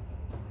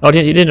 Oh,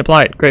 you didn't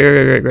apply it. Great,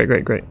 great, great,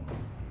 great, great.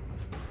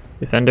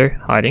 Defender,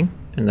 hiding,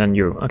 and then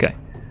you. Okay.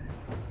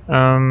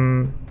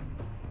 None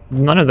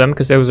of them,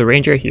 because there was a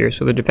ranger here,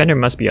 so the defender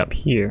must be up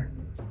here.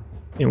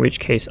 In which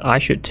case, I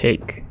should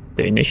take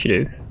the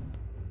initiative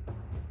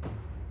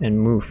and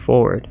move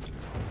forward.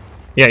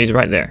 Yeah, he's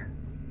right there.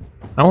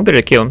 I won't be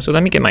able to kill him, so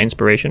let me get my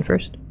inspiration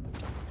first.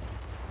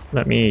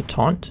 Let me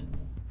taunt.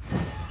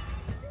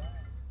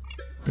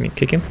 Let me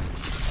kick him.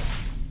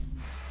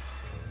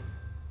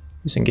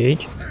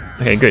 Disengage.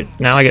 Okay, good.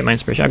 Now I get my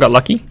inspiration. I got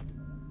lucky.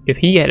 If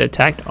he had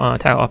attacked on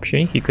attack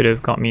opportunity, he could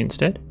have got me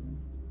instead.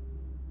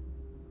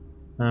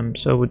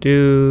 So we'll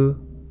do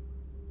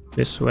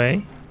this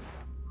way.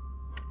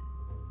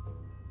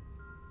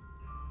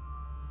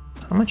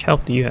 How much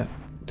health do you have?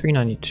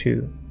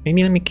 392.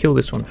 Maybe let me kill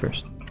this one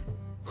first.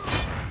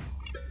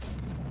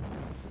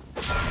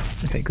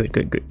 Okay, good,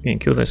 good, good. We can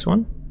kill this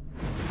one.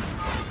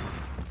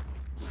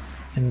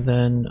 And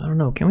then, I don't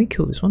know, can we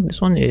kill this one?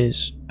 This one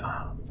is...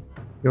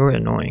 you're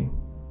annoying.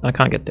 I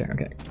can't get there.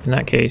 Okay, in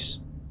that case...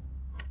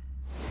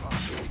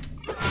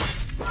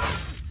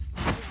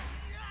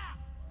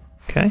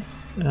 Okay,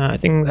 I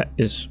think that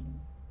is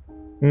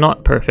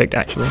not perfect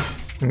actually.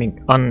 Let me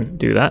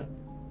undo that.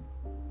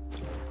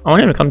 I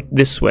want him to come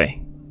this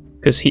way,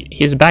 because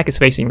his back is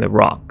facing the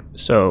rock,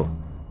 so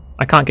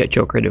I can't get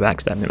Joker to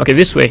backstab him. Okay,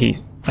 this way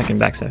I can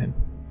backstab him.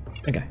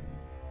 Okay.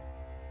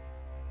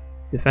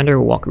 Defender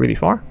will walk really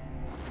far.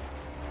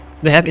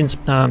 They have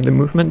the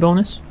movement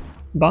bonus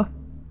buff,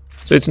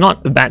 so it's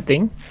not a bad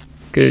thing,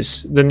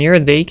 because the nearer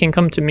they can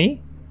come to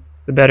me,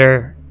 the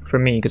better for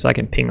me, because I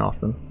can ping off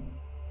them.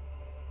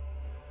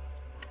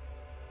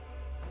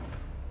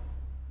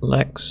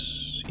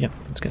 Lex, yeah,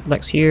 let's get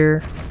Lex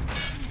here.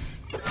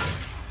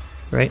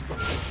 Right.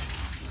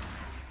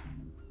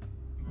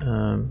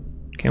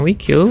 Can we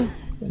kill?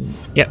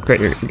 Yeah, great,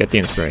 we get the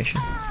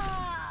inspiration.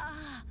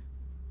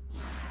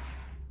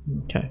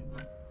 Okay.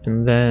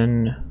 And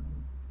then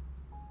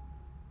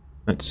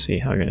let's see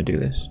how we're gonna do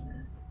this.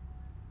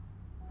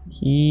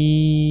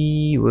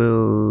 He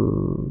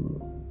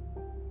will,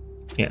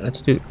 yeah,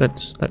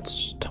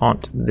 let's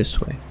taunt this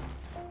way.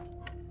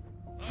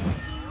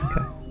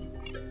 Okay.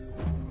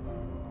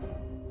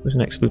 Who's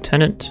next?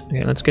 Lieutenant.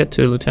 Okay, let's get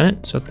to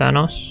Lieutenant. So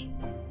Thanos.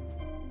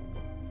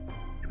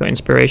 We've got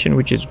inspiration,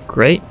 which is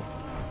great.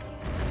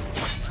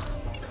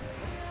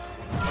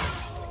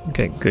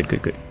 Okay, good,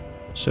 good, good.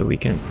 So we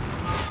can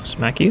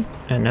smack you,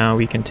 and now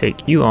we can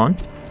take you on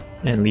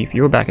and leave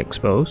your back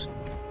exposed.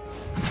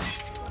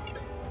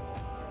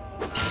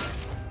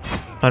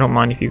 I don't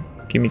mind if you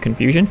give me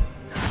confusion.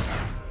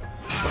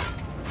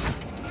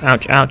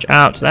 Ouch, ouch,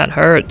 ouch, that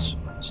hurts.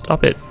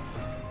 Stop it,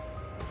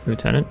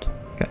 Lieutenant.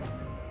 Okay.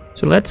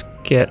 So let's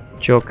get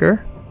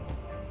Joker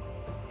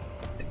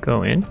to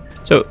go in.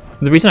 So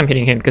the reason I'm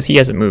hitting him because he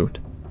hasn't moved,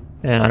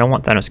 and I don't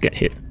want Thanos to get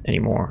hit any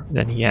more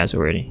than he has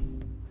already.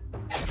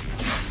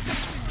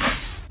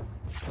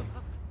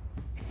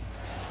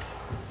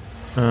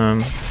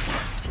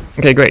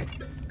 Okay, great,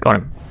 got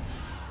him.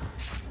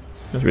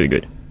 That was really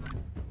good.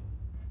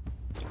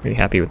 Really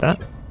happy with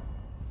that.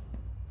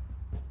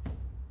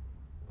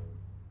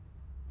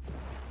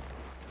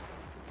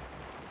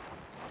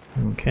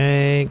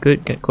 Okay,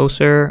 good. Get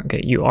closer.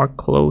 Okay, you are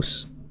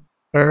closer.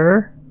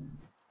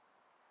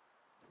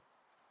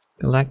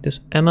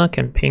 Galactus, Emma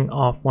can ping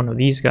off one of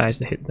these guys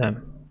to hit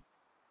them.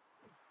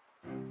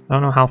 I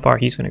don't know how far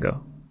he's gonna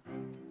go.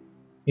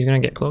 He's gonna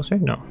get closer?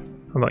 No.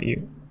 How about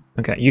you?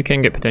 Okay, you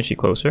can get potentially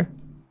closer.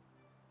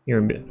 You're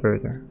a bit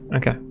further.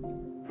 Okay.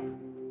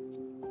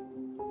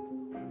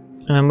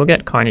 We'll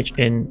get Carnage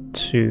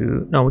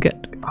into... No, we'll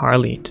get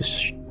Harley to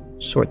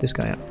sort this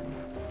guy out.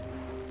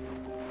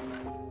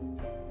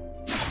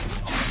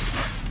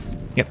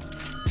 Yep.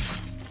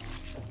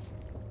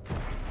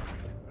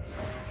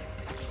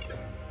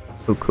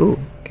 Oh, cool.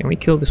 Can we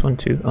kill this one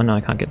too? Oh no,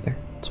 I can't get there.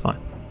 It's fine.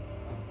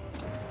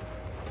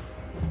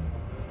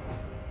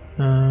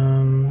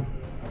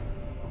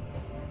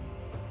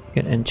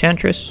 Get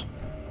Enchantress.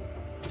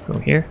 Go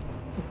here.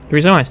 The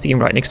reason why I'm sticking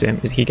right next to him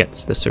is he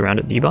gets the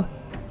surrounded debuff.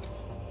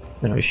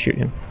 Then I'll just shoot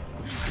him.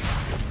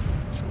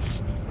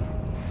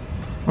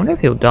 I wonder if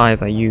he'll die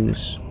if I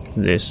use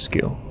this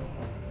skill.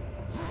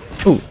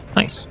 Oh,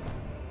 nice.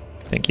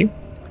 Thank you.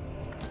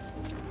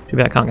 Too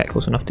bad I can't get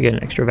close enough to get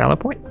an extra valor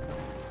point.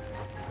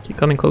 Keep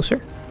coming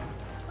closer.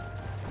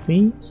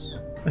 Please.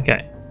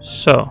 Okay,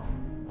 so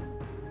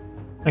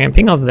I can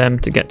ping off them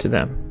to get to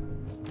them.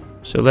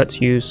 So let's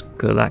use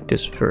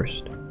Galactus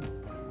first.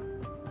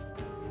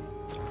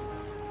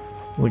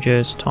 We'll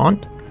just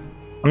taunt.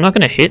 I'm not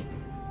gonna hit,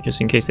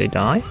 just in case they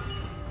die.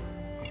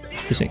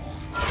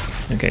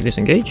 Okay,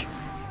 disengage.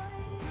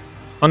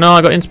 Oh no,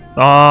 I got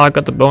I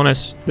got the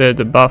bonus, the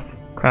buff.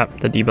 Crap,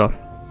 the debuff.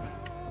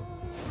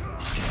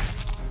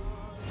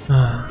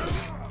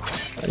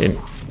 I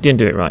didn't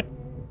do it right.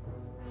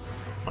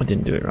 I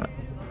didn't do it right.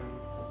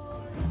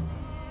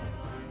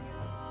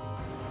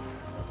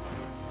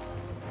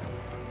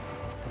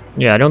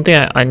 Yeah, I don't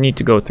think I need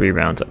to go 3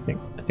 rounds. I think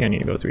I need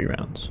to go 3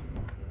 rounds.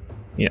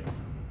 Yeah.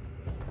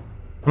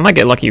 I might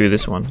get lucky with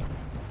this one.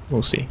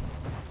 We'll see.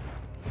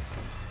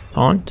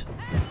 Taunt.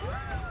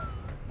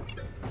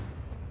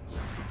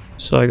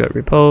 So I got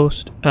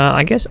riposte.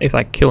 I guess if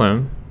I kill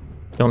him,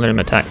 don't let him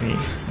attack me.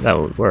 That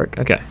would work.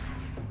 Okay.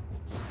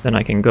 Then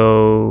I can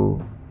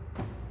go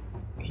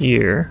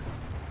here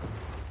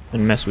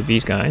and mess with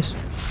these guys.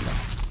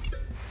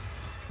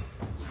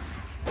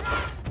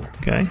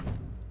 Okay.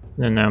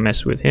 Then now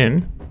mess with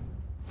him.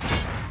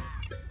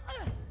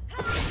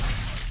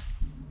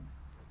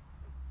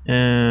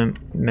 And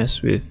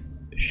mess with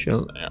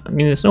I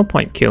mean, there's no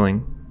point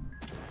killing.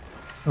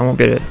 I won't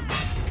be able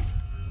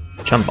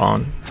to jump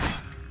on.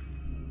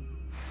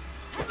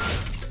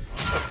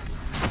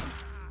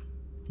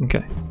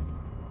 Okay.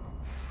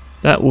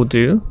 That will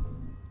do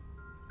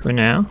for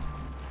now.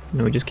 And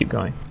then we just keep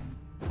going.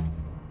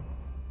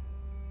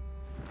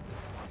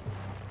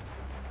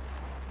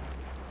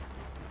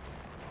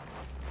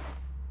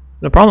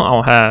 The problem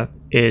I'll have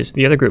is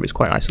the other group is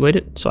quite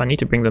isolated, so I need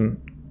to bring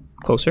them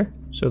closer.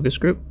 So this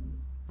group,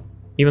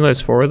 even though there's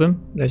 4 of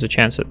them, there's a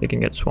chance that they can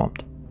get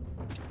swamped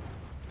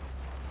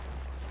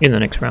in the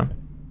next round.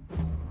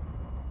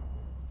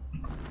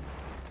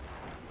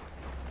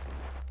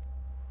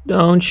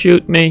 Don't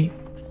shoot me.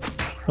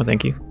 Oh,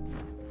 thank you.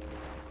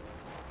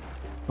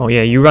 Oh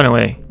yeah, you run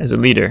away as a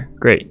leader.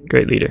 Great,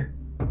 great leader.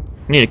 I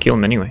need to kill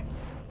him anyway.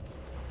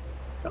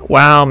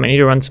 Wow,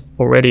 Magneto runs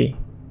already.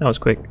 That was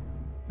quick.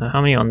 How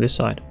many on this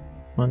side?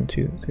 1,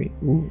 2, 3.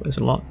 Ooh, there's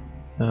a lot.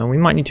 We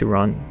might need to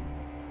run.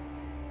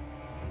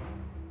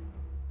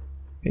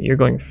 Okay, you're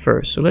going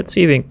first, so let's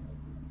see if we can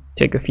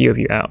take a few of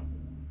you out.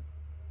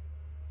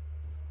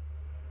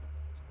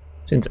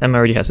 Since Emma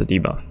already has a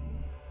debuff.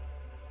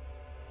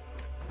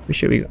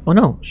 Should we? Oh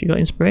no, she got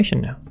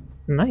inspiration now.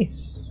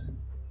 Nice.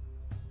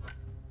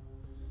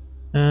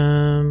 I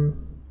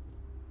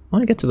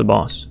want to get to the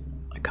boss.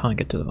 I can't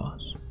get to the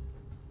boss.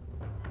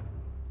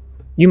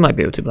 You might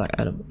be able to Black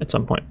Adam at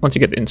some point once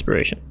you get the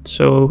inspiration.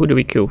 So who do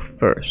we kill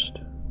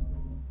first?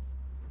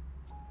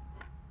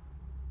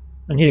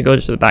 I need to go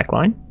to the back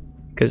line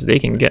because they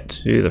can get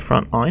to the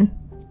front line.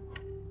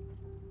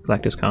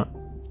 Galactus can't.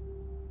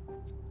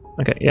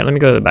 Okay, yeah, let me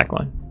go to the back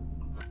line.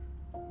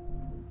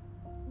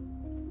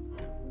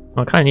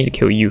 I kind of need to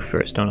kill you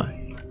first, don't I?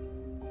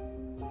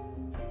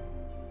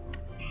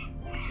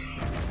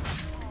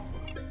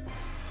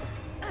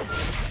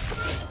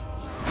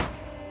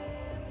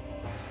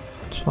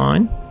 It's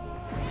fine.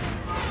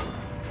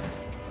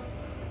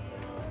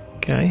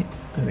 Okay,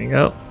 there we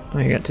go. Let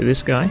me get to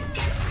this guy.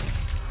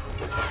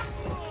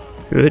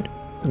 Good.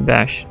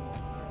 Bash.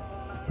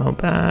 Oh,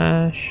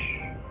 bash.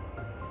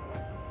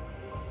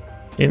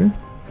 Him.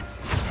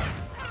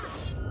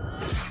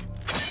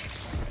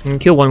 You can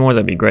kill one more,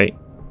 that'd be great.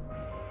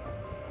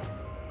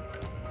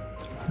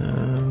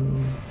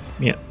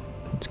 Yeah,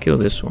 let's kill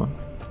this one.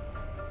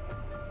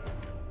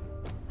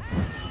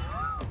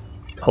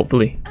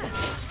 Hopefully.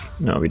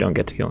 No, we don't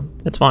get to kill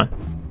him. That's fine.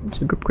 It's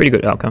a pretty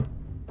good outcome.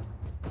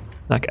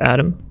 Like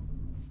Adam.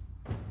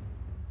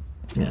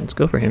 Yeah, let's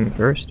go for him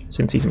first,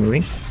 since he's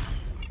moving.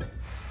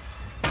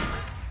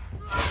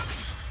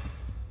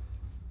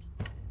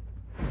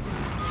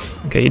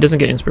 Okay, he doesn't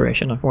get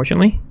inspiration,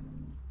 unfortunately.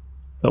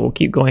 But we'll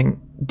keep going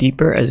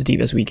deeper, as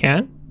deep as we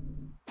can.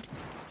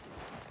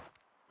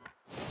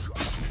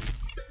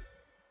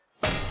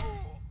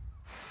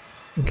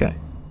 Okay.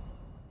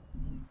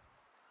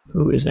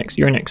 Who is next?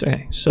 You're next.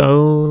 Okay,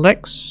 so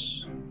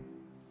Lex,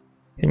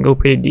 Can go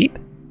pretty deep.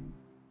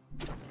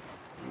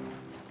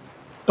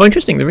 Oh,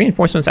 interesting. The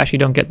reinforcements actually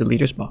don't get the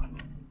leader's buff.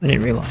 I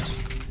didn't realize.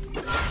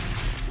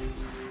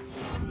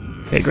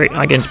 Okay, great.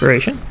 I get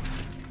inspiration.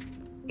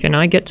 Can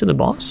I get to the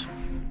boss?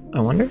 I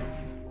wonder.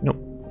 Nope.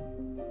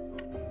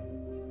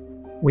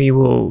 We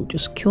will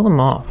just kill them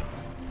off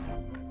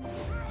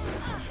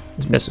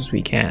as best as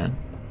we can.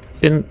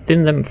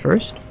 Thin them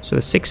first. So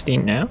there's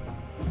 16 now.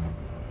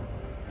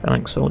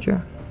 Phalanx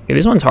soldier. Okay,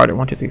 this one's harder.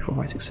 1, 2, 3, 4,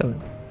 5, 6,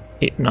 7,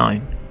 8,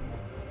 9.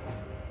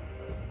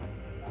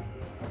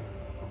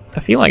 I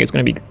feel like it's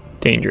going to be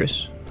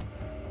dangerous,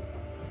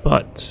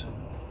 but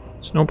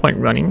there's no point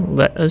running.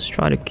 Let us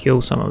try to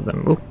kill some of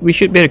them. We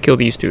should be able to kill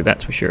these two,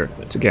 that's for sure.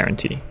 It's a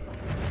guarantee.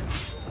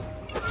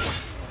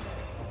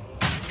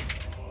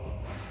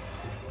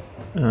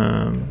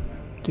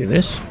 Do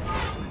this.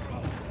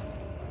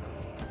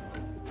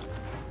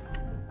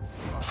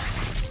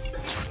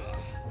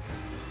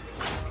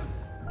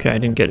 Okay, I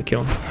didn't get a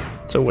kill.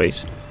 It's a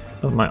waste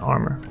of my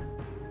armor.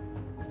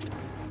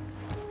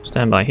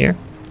 Stand by here.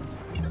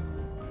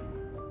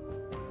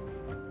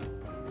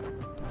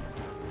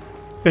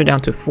 Put it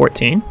down to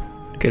 14.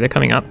 Okay, they're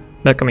coming up.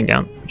 They're coming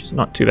down, which is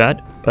not too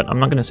bad. But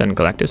I'm not going to send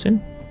Galactus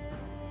in.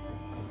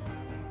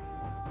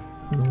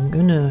 I'm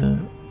going to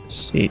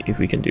see if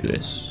we can do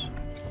this.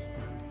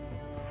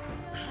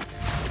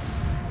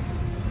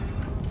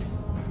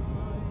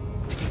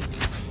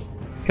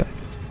 Okay.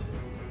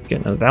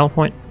 Get another battle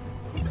point.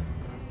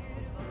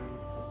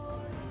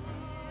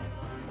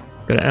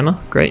 Go to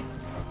Emma. Great.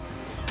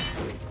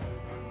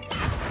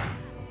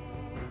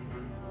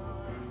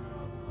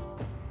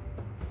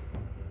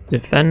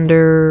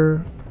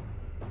 Defender.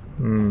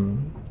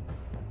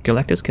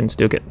 Galactus can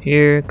still get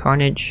here.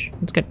 Carnage.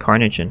 Let's get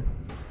Carnage in.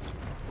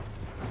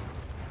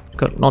 It's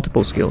got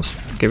multiple skills.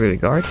 Get rid of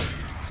guard.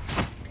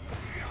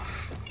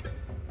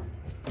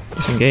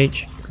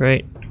 Disengage.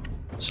 Great.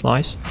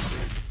 Slice.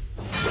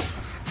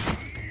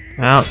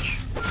 Ouch.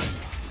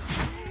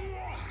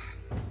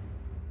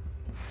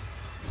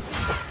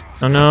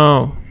 Oh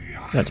no.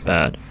 That's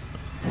bad.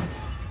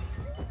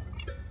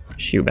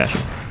 Shield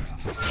bashing.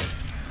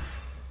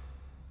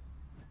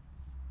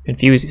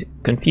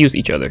 Confuse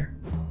each other.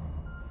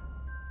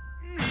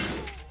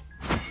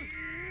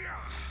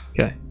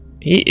 Okay.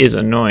 He is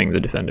annoying, the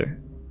defender.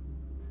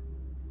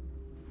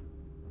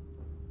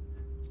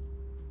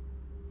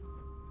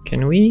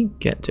 Can we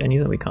get to any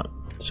of them? We can't.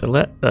 So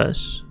let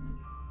us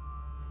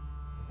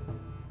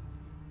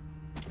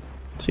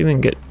see if we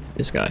can get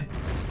this guy.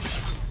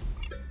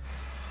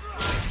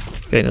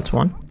 Okay, that's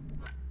one.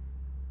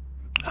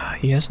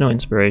 He has no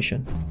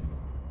inspiration.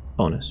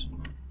 Bonus.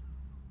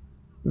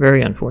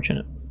 Very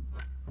unfortunate.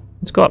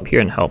 Let's go up here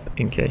and help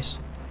in case.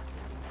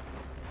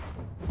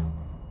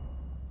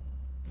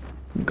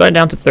 Got it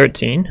down to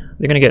 13.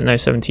 They're going to get another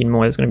 17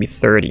 more. There's going to be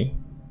 30.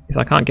 If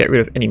I can't get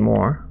rid of any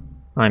more,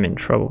 I'm in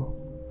trouble.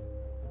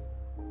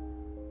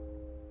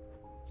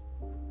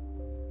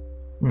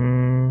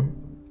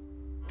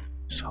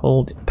 Just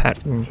hold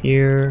pattern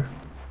here.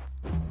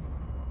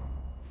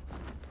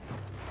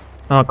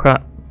 Oh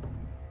crap.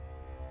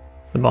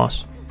 The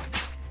boss.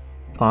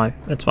 5.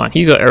 That's fine.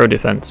 He got aero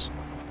defense.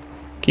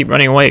 Keep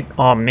running away.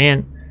 Oh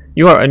man.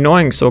 You are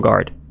annoying,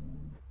 Sogard.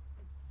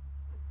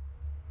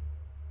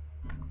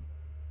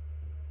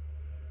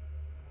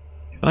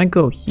 If I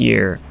go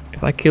here,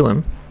 if I kill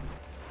him.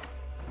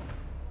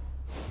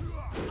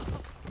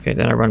 Okay,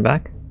 then I run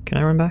back. Can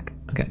I run back?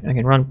 Okay, I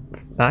can run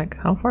back.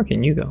 How far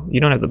can you go? You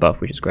don't have the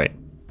buff, which is great.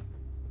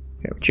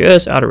 Okay, we're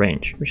just out of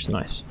range, which is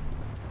nice.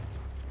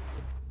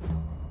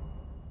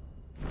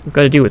 We've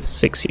got to deal with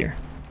 6 here.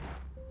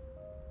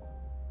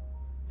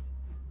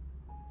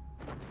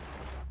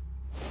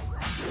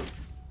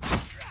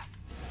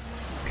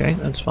 Okay,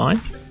 that's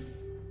fine.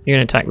 You're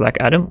going to attack Black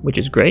Adam, which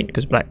is great,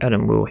 because Black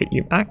Adam will hit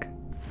you back.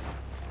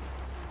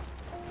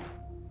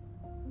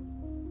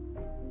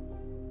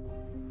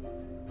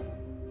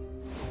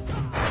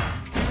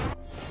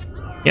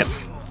 Yep,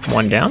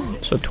 1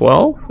 down, so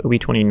 12. It'll be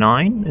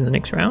 29 in the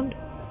next round.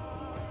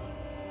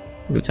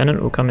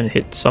 Lieutenant will come and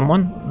hit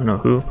someone. I don't know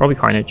who. Probably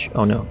Carnage.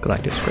 Oh no,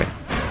 Galactus. Great.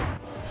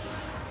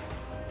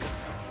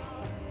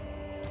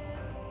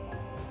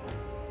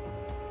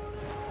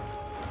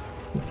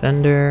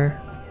 Defender.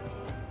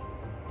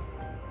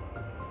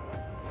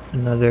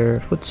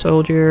 Another foot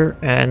soldier,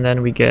 and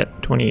then we get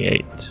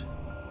 28.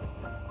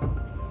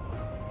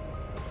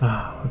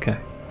 Ah, okay.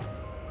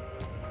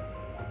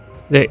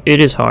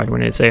 It is hard.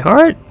 When they say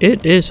hard,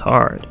 it is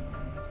hard.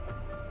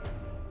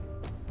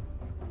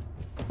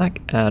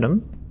 Black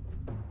Adam.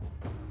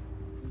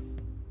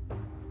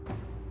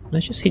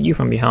 Let's just hit you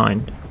from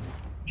behind.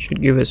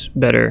 Should give us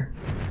better.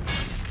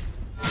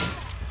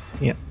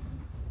 Yeah.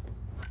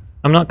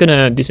 I'm not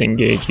gonna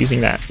disengage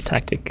using that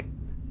tactic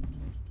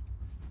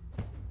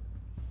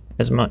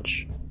as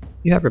much.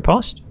 You have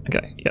riposte?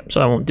 Okay, yep,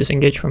 so I won't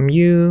disengage from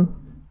you.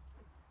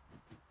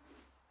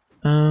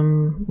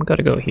 We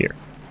gotta go here.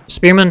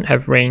 Spearmen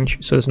have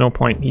range, so there's no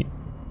point.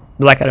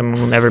 Black Adam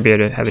will never be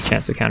able to have a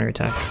chance to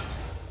counterattack.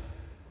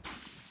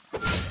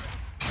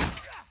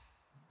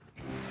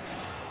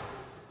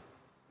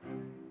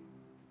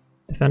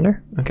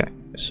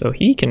 so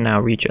he can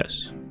now reach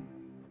us.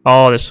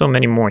 Oh, there's so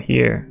many more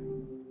here.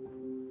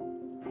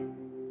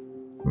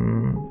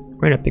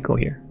 We're in a pickle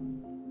here.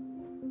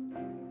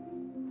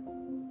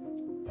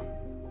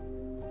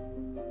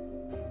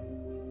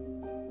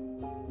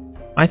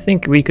 I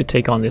think we could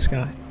take on this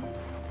guy.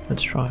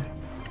 Let's try.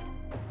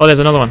 Oh, there's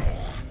another one.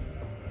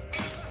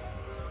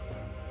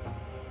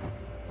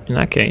 In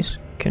that case,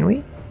 can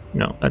we?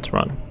 No, let's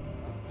run.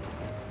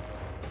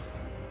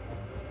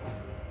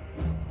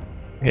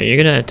 Okay, you're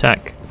gonna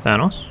attack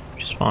Thanos,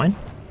 which is fine.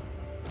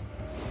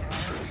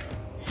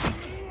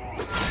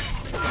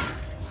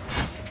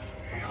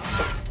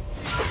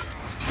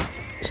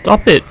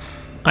 Stop it!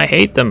 I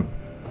hate them.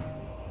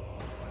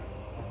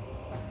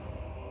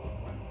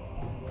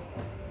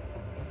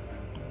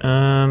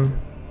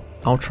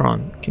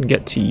 Ultron can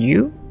get to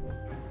you.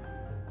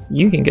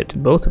 You can get to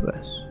both of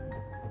us.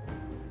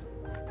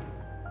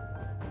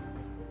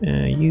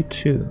 You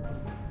too.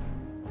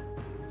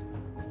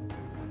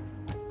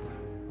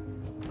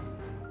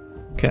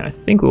 Okay, I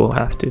think we'll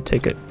have to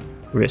take a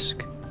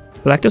risk.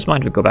 Galactus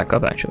might go back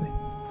up actually.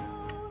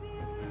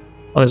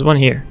 Oh, there's one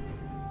here.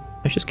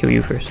 Let's just kill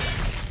you first.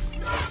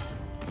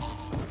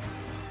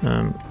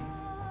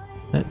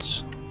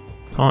 Let's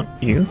taunt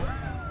you.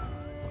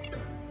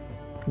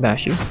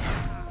 Bash you.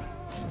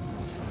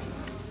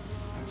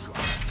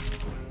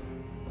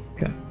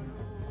 Okay.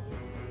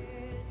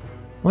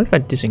 What if I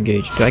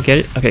disengage? Do I get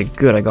it? Okay,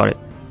 good, I got it.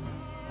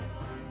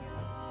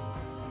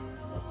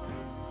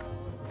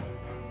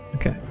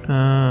 Okay,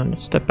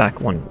 let's step back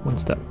one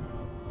step.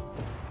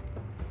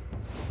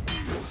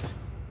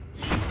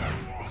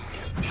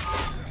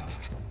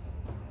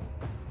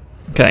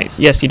 Okay,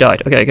 yes, he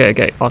died.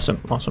 Okay,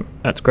 awesome,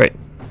 that's great.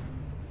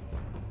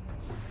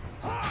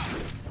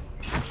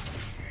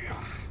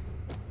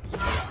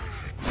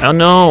 Oh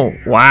no!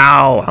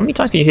 Wow! How many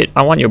times can you hit?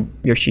 I want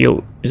your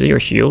shield. Is it your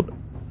shield?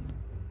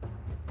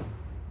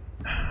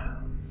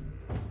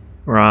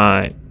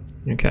 Right.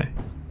 Okay.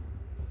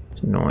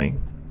 It's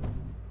annoying.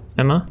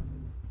 Emma?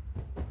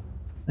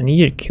 I need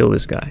you to kill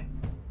this guy.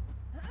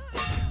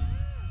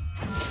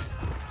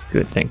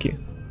 Good, thank you.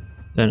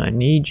 Then I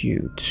need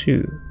you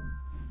to...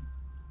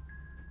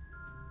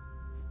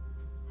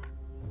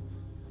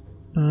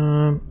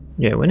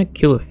 yeah, we're gonna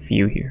kill a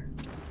few here.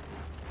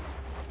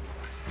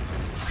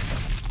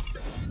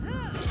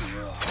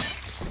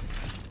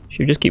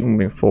 Should just keep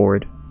moving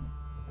forward.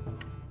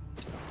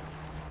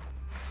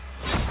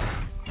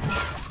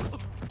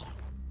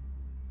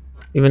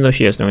 Even though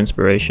she has no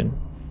inspiration,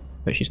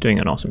 but she's doing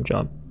an awesome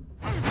job.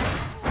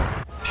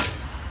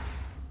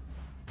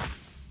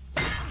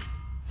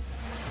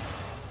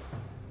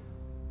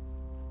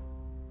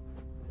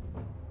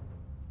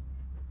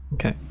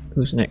 Okay,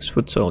 who's next?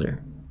 Foot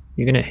Soldier.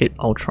 You're gonna hit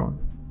Ultron.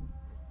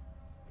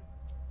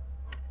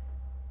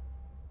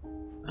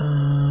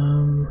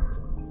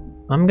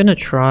 I'm gonna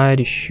try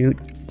to shoot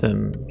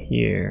them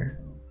here.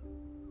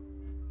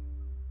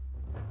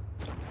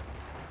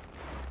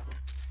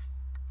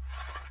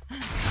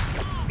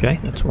 Okay,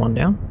 that's one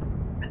down.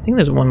 I think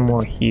there's one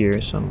more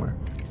here somewhere.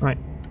 Right.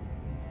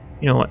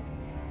 You know what?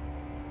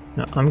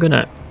 No, I'm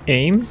gonna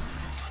aim.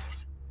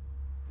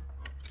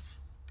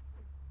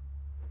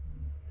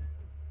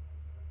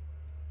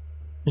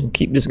 And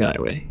keep this guy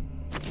away.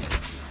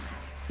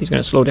 He's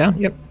gonna slow down,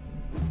 yep.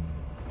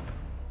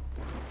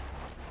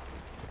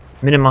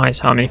 Minimize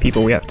how many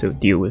people we have to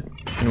deal with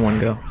in one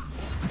go.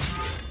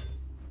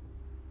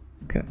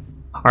 Okay.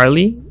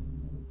 Harley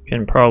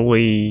can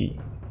probably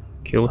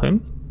kill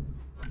him.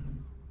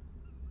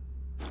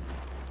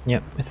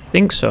 Yep, I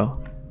think so.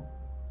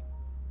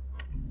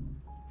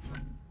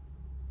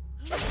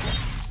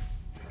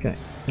 Okay,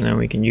 and then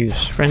we can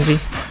use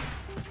Frenzy.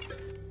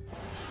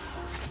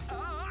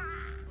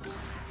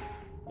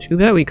 Too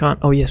bad we can't.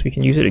 Oh yes, we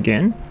can use it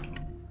again.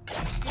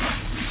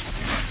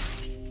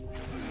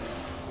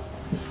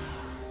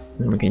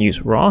 And then we can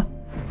use Wrath.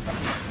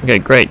 Okay,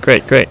 great.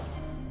 And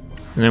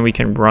then we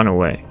can run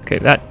away. Okay,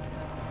 that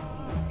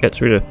gets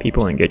rid of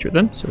people and engage with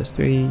them. So it's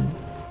 3,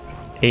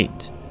 8.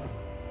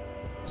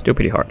 Still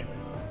pretty hard.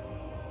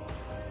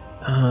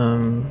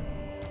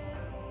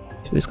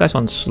 So this guy's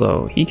on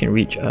slow. He can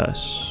reach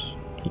us,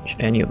 reach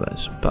any of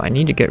us. But I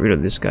need to get rid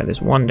of this guy.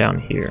 There's one down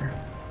here.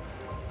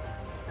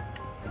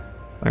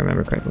 If I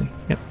remember correctly.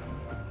 Yep.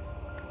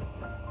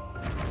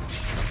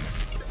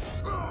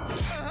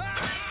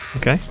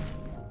 Okay.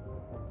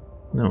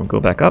 Now we'll go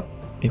back up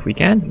if we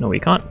can. No, we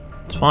can't.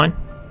 It's fine.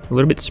 A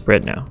little bit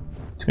spread now.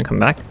 It's gonna come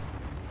back.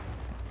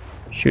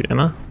 Shoot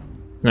Emma.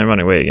 And then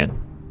run away again.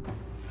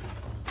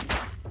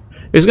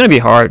 It's gonna be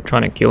hard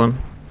trying to kill him.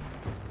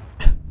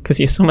 Because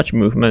he has so much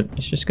movement.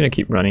 It's just gonna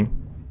keep running.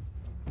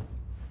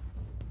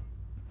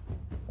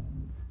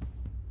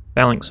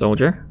 Phalanx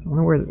Soldier. I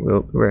wonder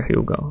where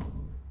he'll go.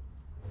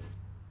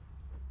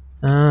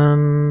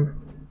 Let's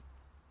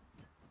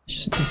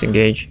just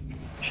disengage.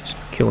 Let's just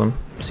kill him.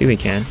 See if we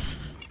can.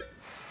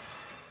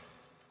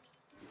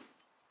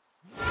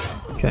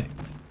 Okay.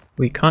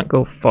 We can't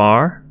go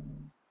far.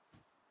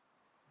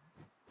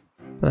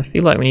 But I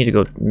feel like we need to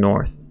go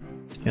north.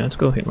 Yeah, let's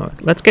go hit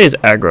north. Let's get his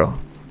aggro.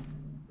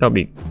 That'll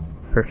be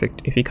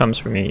perfect if he comes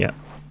for me, yeah.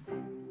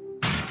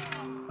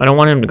 I don't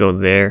want him to go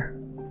there.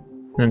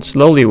 And then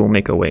slowly we'll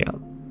make our way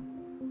up.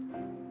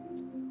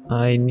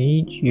 I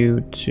need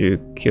you to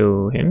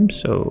kill him,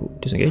 so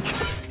disengage.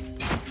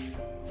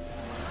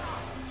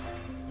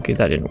 Okay,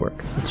 that didn't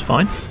work. That's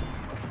fine.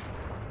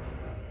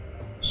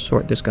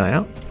 Sort this guy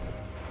out.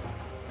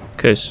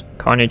 Because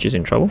Carnage is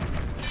in trouble.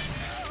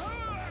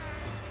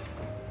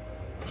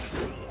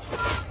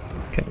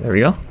 Okay, there we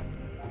go.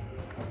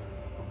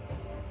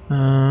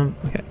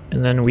 Okay,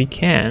 and then we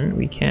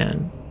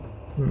can.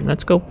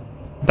 Let's go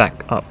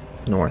back up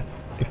north.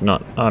 If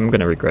not, I'm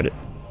gonna regret it.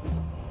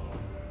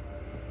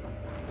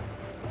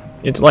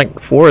 It's like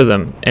 4 of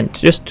them, and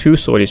just 2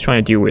 sword he's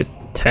trying to deal with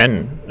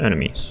 10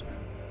 enemies.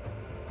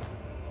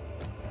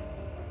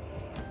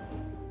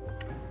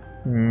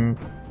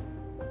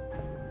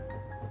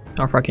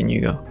 How far can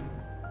you go?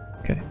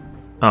 Okay.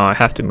 Oh, I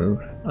have to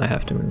move.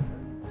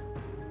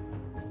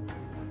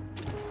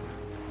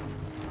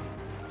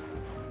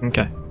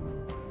 Okay.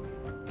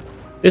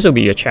 This will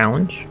be a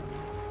challenge.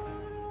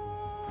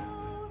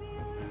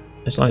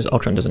 As long as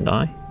Ultron doesn't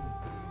die.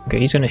 Okay,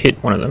 he's gonna hit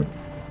one of them.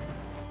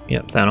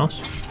 Yep,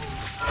 Thanos.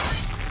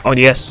 Oh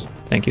yes!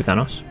 Thank you,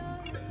 Thanos.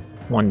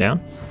 1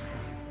 down.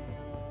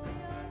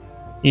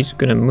 He's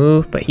gonna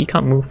move, but he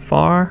can't move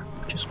far,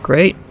 which is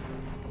great.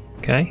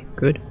 Okay,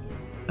 good.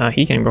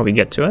 He can probably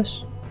get to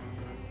us.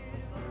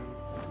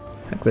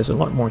 Heck, there's a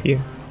lot more here.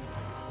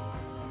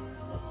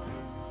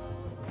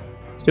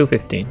 Still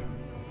 15.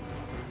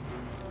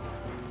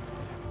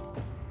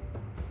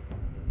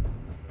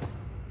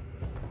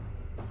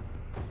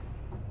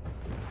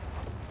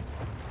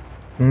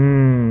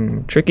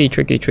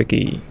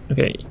 Tricky.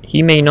 Okay,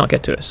 he may not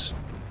get to us.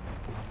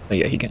 Oh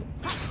yeah, he can.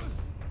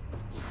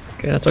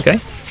 Okay, that's okay.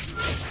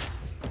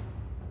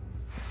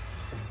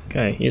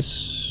 Okay,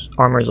 his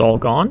armor is all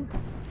gone.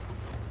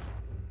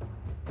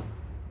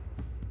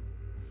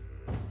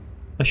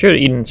 I should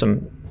have eaten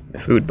some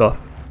food buff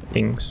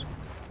things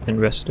and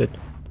rested,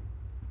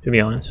 to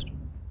be honest.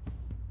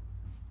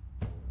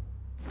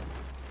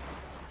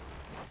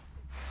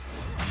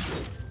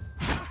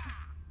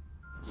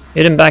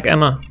 Hit him back,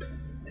 Emma.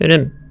 Hit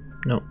him.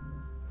 No.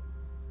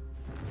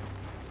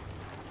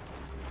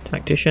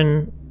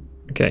 Tactician.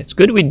 Okay, it's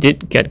good we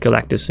did get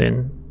Galactus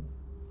in.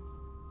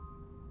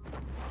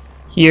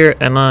 Here,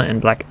 Emma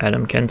and Black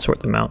Adam can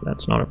sort them out.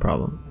 That's not a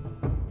problem.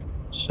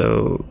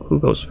 So, who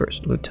goes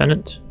first?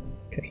 Lieutenant?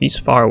 Okay, he's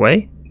far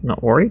away. I'm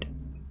not worried.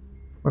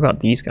 What about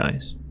these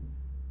guys?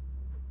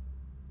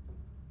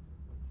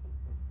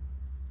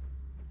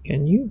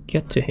 Can you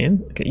get to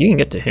him? Okay, you can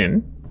get to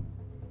him.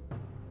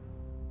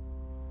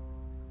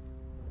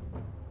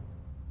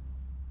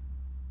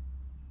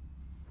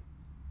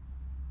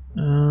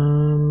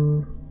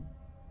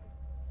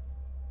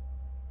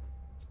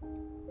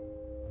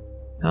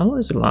 How long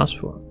does it last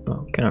for?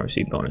 Oh, cannot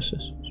receive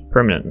bonuses. It's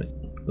permanently,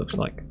 looks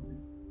like.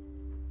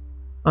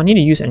 I'll need to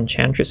use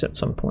Enchantress at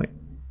some point.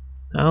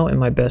 How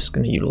am I best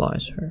going to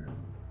utilize her?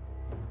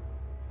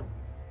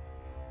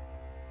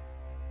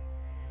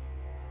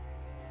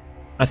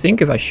 I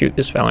think if I shoot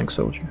this Phalanx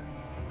Soldier.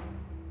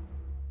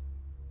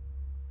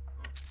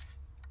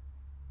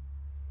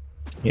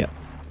 Yeah.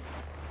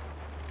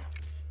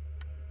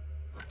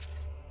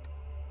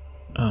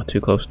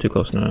 Too close.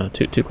 No,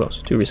 too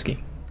close. Too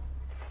risky.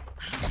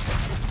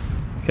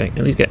 Okay,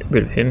 at least get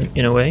rid of him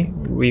in a way.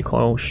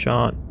 Recoil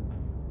shot.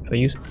 If I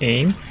use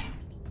aim,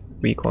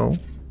 recoil.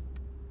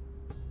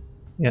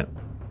 Yep.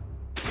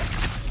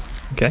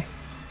 Okay.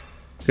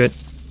 Good.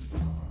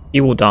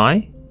 He will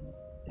die,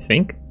 I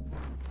think.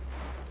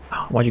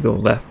 Oh, why'd you go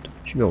left? You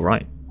should go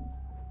right.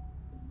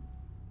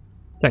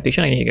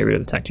 Tactician, I need to get rid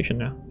of the Tactician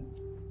now.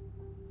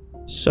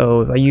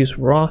 So if I use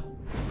Wrath,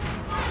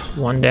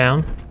 1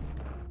 down.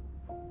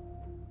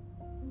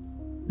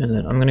 And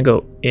then I'm gonna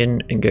go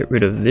in and get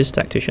rid of this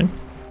Tactician.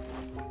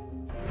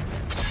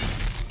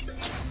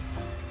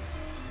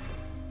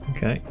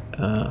 Okay,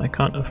 I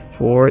can't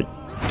afford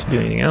to do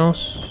anything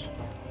else.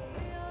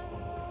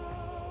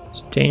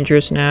 It's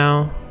dangerous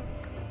now.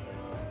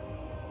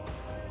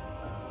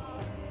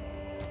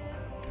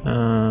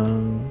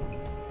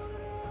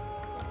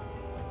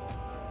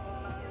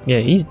 Yeah,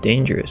 he's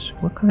dangerous.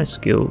 What kind of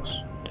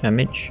skills?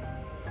 Damage.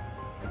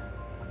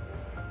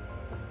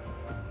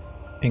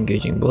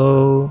 Engaging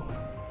blow.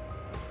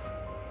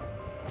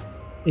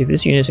 If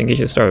this unit is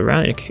engaged at the start of the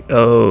round,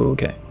 oh,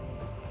 okay.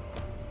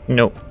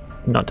 Nope,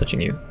 I'm not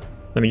touching you.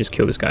 Let me just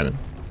kill this guy then.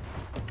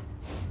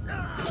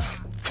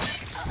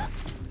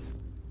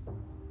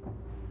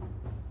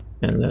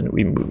 And then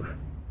we move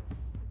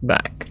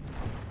back.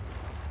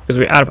 Because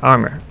we're out of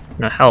armor,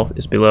 and our health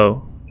is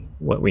below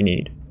what we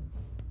need.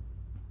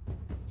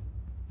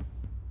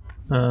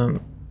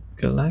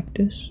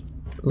 Galactus?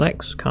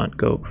 Lex can't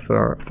go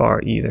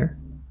far either.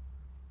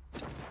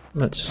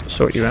 Let's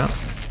sort you out.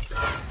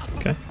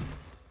 Okay.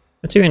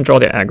 Let's even draw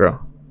the aggro.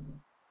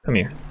 Come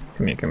here.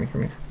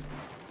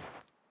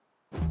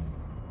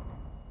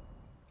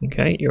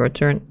 Okay, your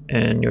turn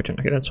and your turn.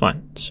 Okay, that's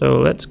fine. So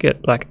let's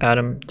get Black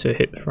Adam to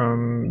hit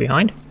from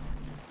behind.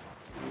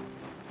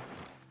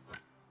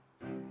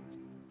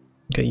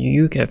 Okay,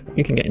 you can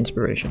get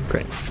inspiration.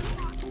 Great.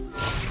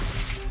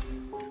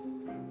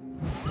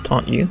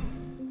 Taunt you.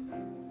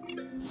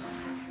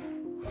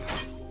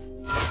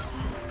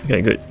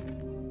 Okay, good.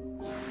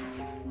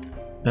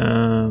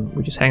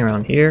 We just hang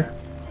around here,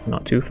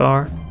 not too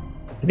far.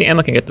 I think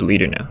Emma can get the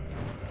leader now.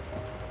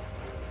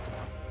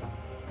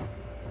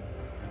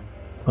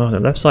 Oh, the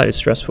left side is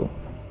stressful.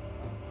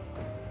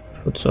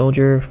 Foot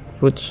soldier,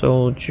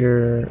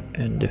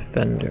 and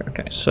defender.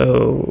 Okay,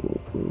 so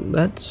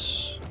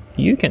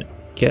you can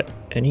get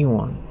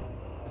anyone.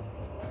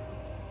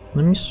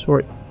 Let me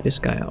sort this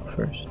guy out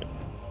first.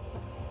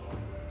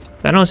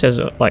 Thanos has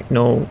like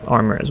no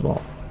armor as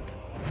well.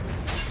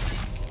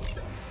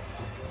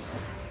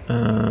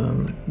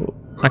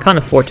 I can't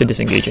afford to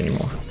disengage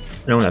anymore.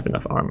 I don't have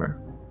enough armor.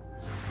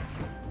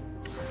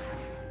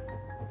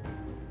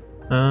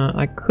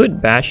 I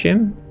could bash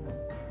him.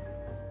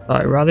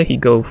 I'd rather he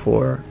go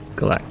for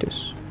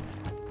Galactus.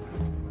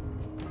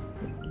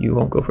 You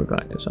won't go for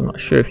Galactus. I'm not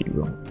sure if you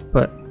will.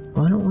 But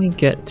why don't we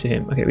get to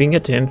him? Okay, we can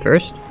get to him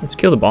first. Let's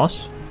kill the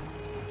boss.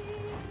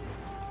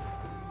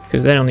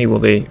 Because then only will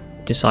they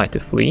decide to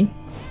flee.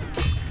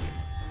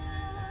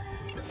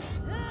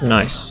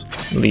 Nice.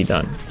 Lee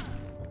done.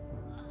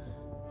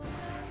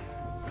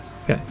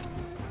 Okay.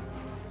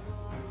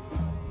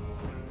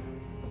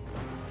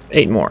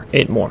 8 more.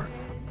 8 more.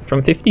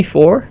 From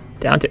 54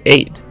 down to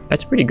 8.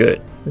 That's pretty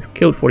good. We've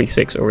killed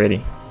 46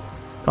 already.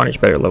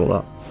 Carnage better level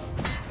up.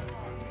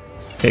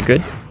 Okay,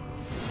 good.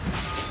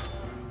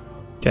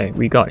 Okay,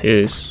 we got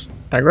his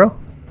aggro.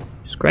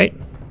 Which is great.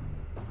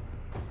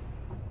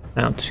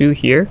 Now 2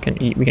 here.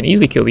 We can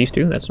easily kill these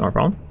 2. That's not a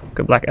problem.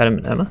 Good Black Adam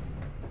and Emma.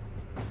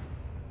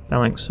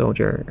 Phalanx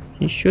Soldier.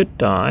 He should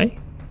die.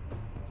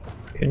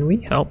 Can we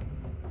help?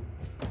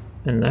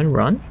 And then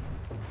run?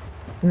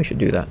 I think we should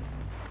do that.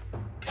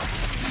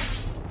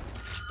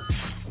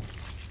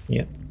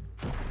 Yep.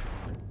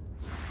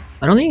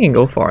 I don't think you can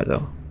go far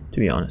though, to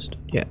be honest.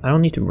 Yeah, I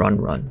don't need to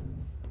run.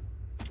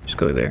 Just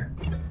go there.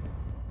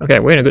 Okay,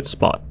 we're in a good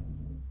spot,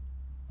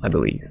 I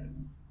believe.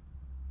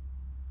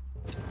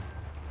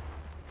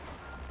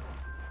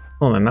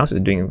 Oh, my mouse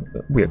is doing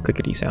a weird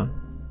clickety sound.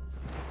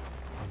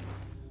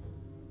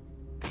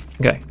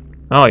 Okay.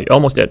 Oh, you're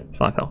almost dead.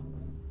 5 health.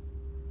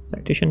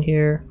 Tactician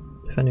here.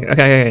 Defender.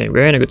 Okay,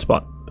 we're in a good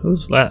spot.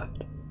 Who's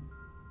left?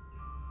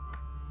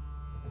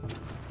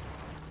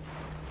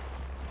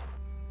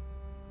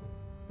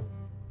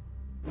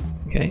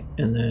 Okay,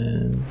 and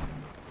then...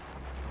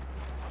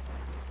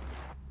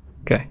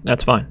 Okay,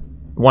 that's fine.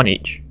 1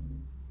 each.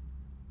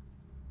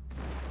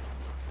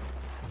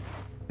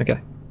 Okay.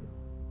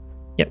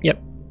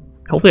 Yep.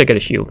 Hopefully I get a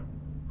shield.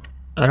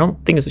 I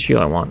don't think it's the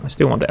shield I want. I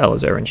still want the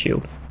Alizarin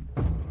shield.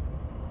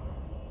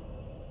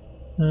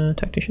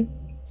 Tactician.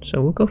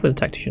 So we'll go for the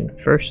Tactician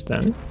first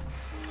then.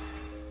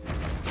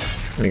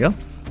 There we go.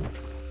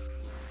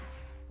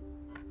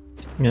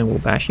 And we'll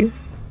bash you.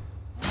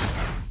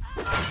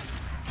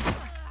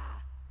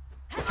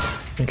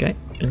 Okay,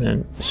 and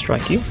then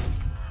strike you.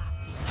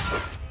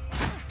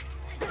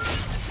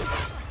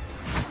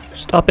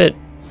 Stop it!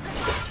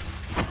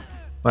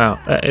 Wow,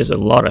 that is a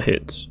lot of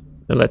hits.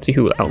 Now let's see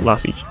who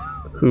outlasts each.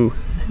 Who?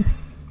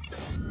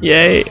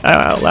 Yay!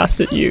 I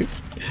outlasted you.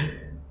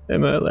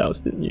 Emma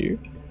outlasted you.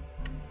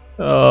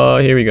 Oh,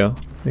 here we go.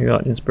 We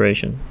got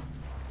inspiration.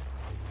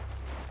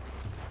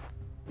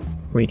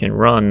 We can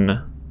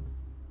run.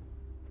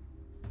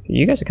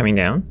 You guys are coming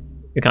down.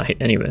 You can't hit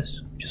any of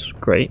us, which is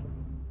great.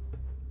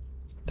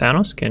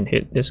 Thanos can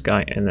hit this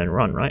guy and then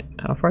run, right?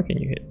 How far can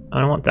you hit? I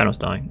don't want Thanos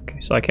dying. Okay,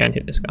 so I can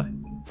hit this guy.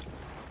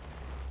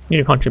 You need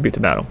to contribute to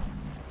battle.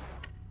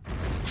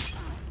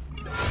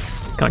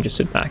 Can't just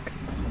sit back.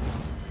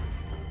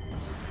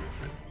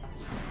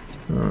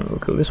 We'll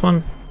kill this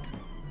one.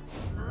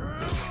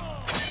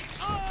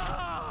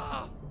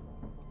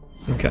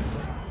 Okay.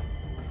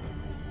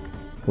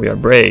 We are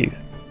brave.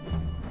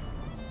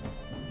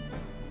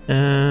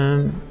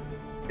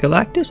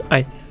 Galactus,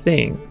 I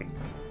think.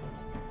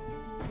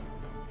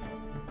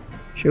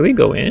 Should we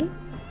go in?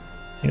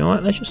 You know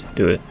what? Let's just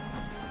do it.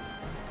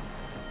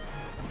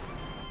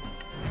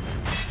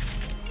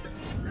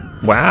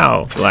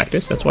 Wow,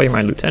 Galactus, that's why you're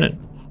my lieutenant.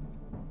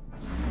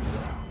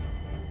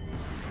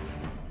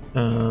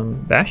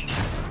 Bash.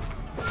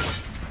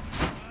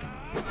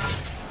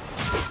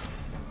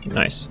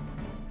 Nice.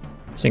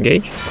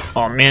 Disengage.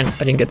 Oh man,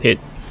 I didn't get hit.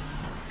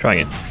 Try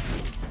again.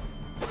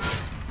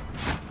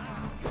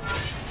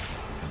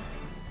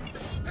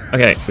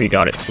 Okay, we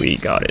got it. We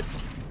got it.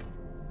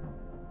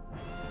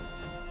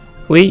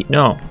 Flee?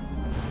 No.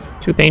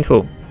 Too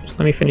painful. Just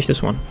let me finish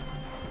this one.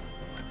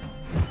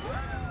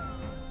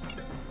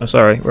 Oh,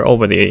 sorry. We're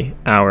over the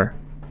hour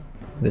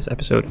this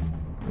episode.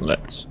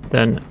 Let's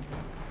then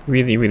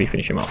really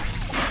finish him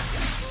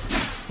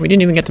off. We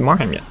didn't even get to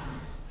Markham yet.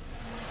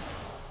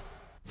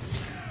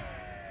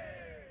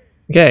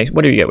 Okay,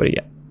 what do you get? What do you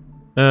get?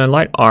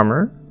 Light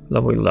armor,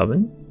 level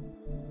 11.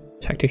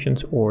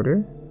 Tactician's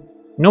order.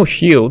 No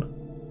shield.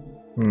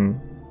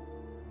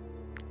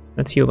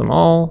 Let's heal them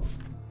all.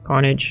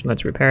 Carnage,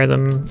 let's repair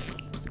them.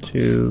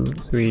 2,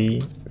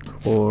 3,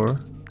 4,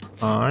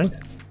 5.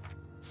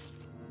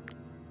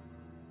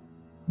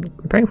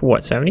 Preparing for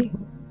what, 70?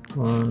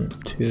 1,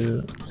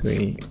 2,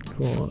 3,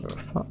 4,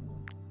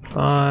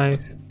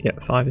 5. Yeah,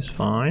 5 is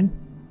fine.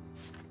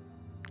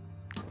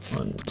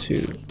 1,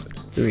 2,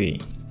 3.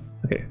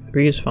 Okay,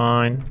 3 is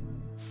fine.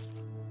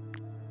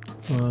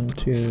 1,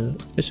 2.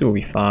 This will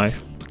be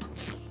 5.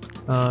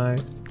 5.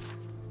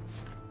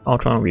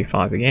 Ultron will be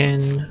 5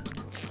 again.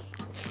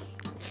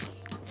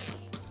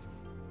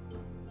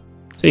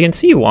 So you can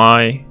see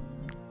why.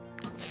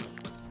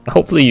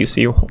 Hopefully you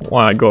see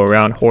why I go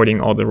around hoarding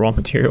all the raw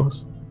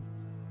materials.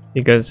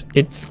 Because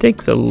it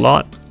takes a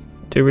lot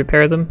to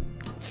repair them.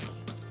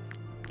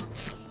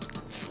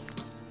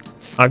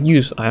 I've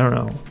used, I don't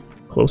know,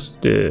 close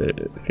to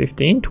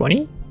 15,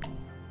 20?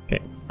 Okay,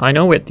 I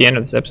know we're at the end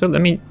of this episode.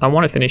 I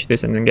want to finish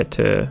this and then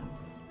at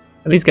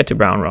least get to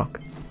Brown Rock.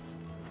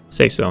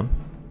 Safe zone.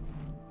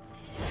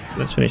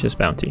 Let's finish this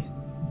bounty.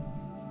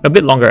 A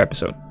bit longer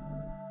episode.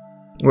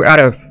 We're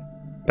out of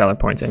valor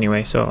points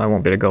anyway, so I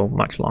won't be able to go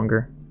much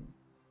longer.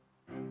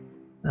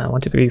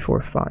 1, 2, 3,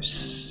 4, 5,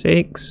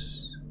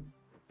 6,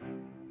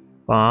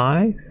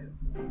 5.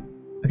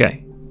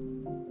 Okay.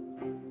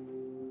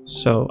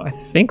 So I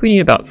think we need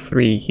about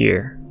 3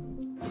 here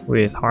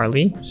with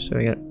Harley. So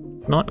we got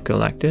not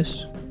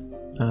Galactus.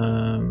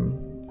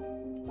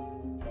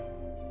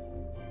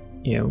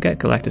 Yeah, we'll get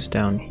Galactus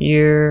down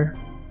here.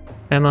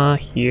 Emma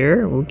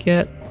here. We'll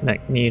get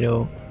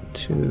Magneto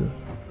to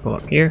go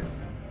up here,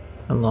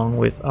 along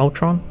with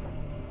Ultron.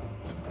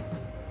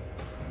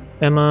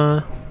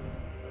 Emma,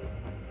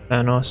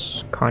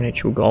 Thanos,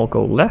 Carnage will all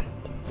go left.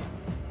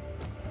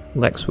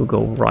 Lex will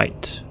go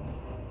right.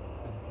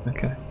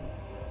 Okay.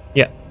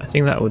 Yeah, I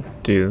think that would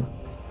do.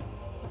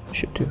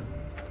 Should do.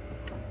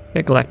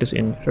 Get Galactus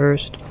in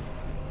first.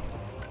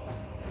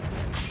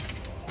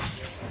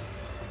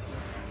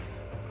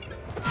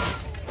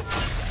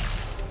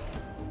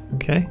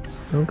 Okay,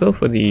 we'll go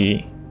for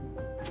the...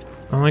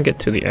 I want to get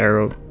to the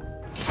arrow.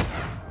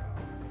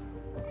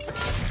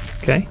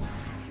 Okay.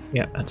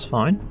 Yeah, that's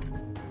fine.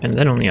 And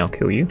then only I'll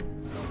kill you.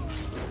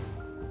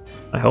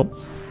 I hope.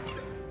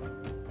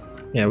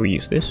 Yeah, we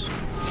use this.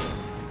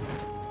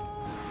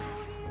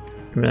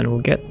 And then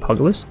we'll get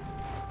Pugilist.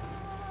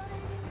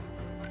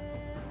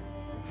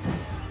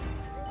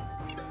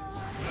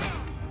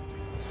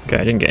 Okay,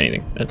 I didn't get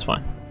anything. That's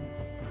fine.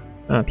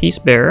 Peace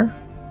Bearer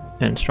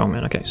and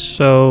Strongman. Okay,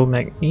 so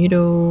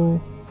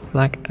Magneto,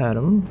 Black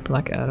Adam,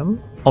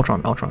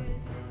 Ultron.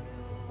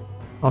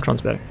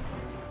 Ultron's better.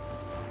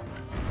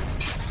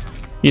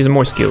 He has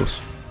more skills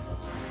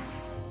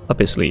up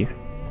his sleeve.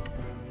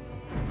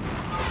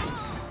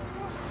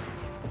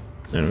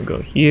 Then we'll go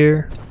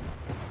here.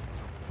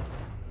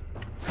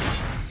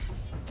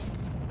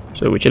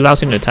 So, which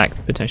allows him to attack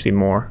potentially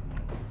more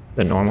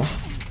than normal.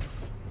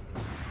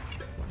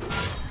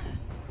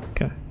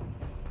 Okay.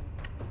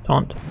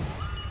 Taunt.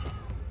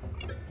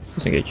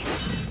 Disengage.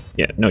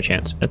 Yeah, no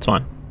chance. That's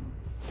fine.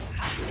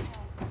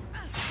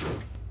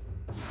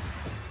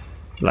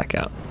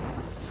 Blackout.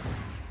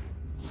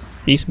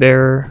 Peace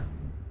Bearer.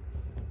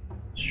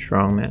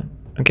 Strongman.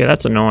 Okay,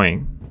 that's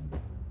annoying.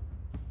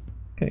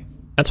 Okay,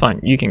 that's fine.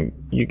 You can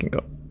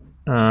go.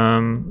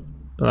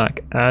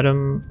 Black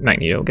Adam.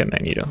 Magneto. Get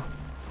Magneto.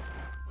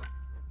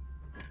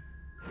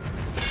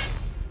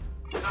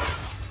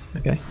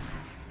 Okay.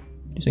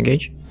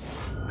 Disengage.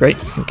 Great.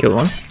 Kill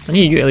one. I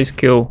need you to at least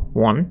kill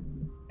one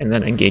and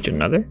then engage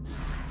another.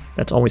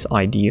 That's always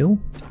ideal.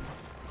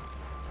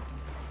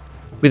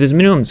 With his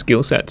minimum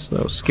skill sets,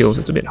 those skills,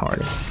 it's a bit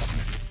harder.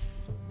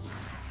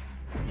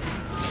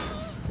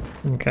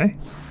 Okay.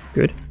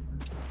 Good.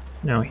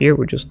 Now here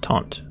we'll just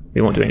taunt.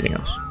 We won't do anything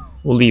else.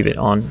 We'll leave it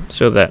on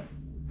so that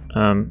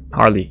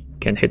Harley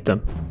can hit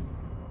them.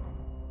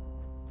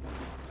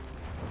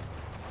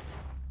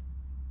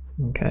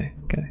 Okay.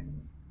 Okay.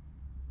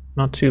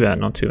 Not too bad,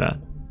 not too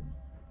bad.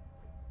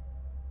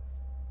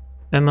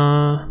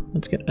 Emma,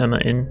 let's get Emma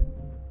in.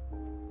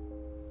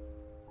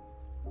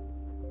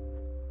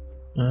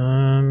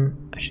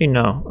 Actually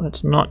no,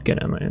 let's not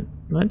get Emma in.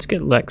 Let's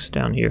get Lex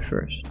down here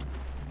first.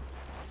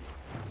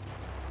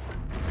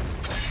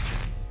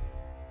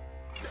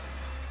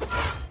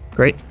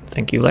 Great,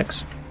 thank you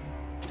Lex.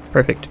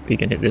 Perfect, we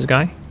can hit this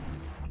guy.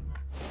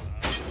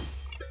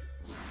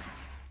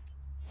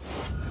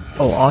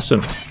 Oh,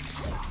 awesome.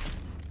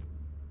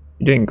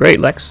 You're doing great,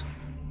 Lex.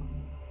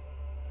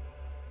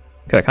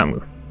 Okay, I can't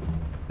move.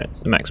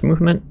 That's the max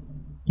movement.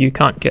 You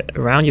can't get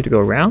around, you have to go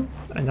around.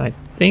 And I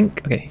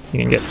think, okay, you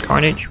can get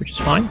Carnage, which is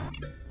fine.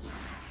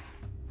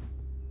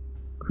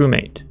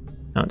 Crewmate,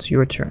 now it's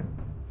your turn.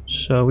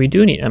 So we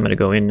do need Emma to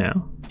go in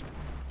now.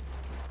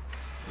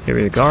 Get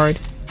rid of the guard.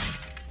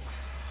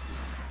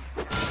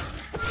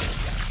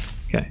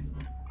 Okay,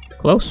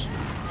 close.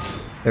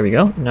 There we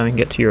go. Now we can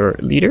get to your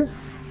leader.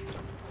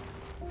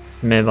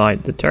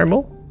 Mevite the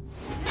Terrible.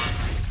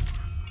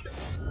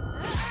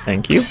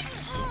 Thank you.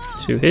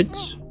 2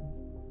 hits.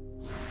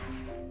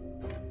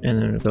 And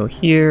then we'll go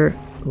here.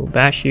 We'll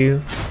bash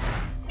you.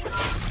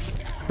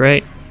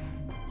 Great.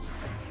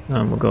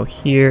 We'll go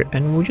here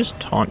and we'll just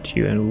taunt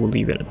you and we'll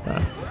leave it at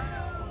that.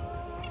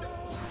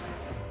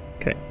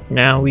 Okay,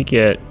 now we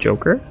get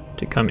Joker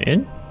to come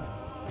in.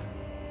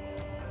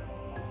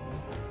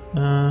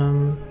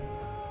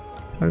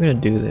 How are we gonna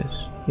do this?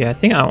 Yeah, I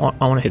think I want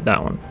to hit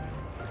that one.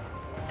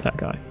 That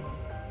guy.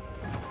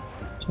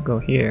 So go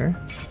here.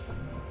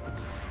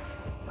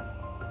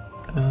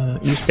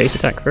 Use base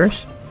attack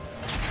first.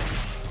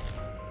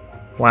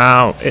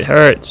 Wow, it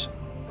hurts.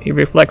 He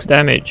reflects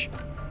damage.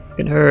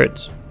 It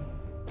hurts.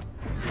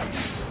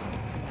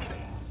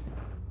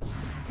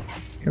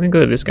 Can we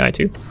go to this guy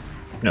too?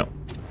 No.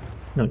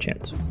 No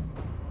chance.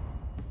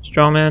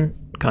 Strawman.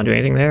 Can't do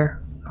anything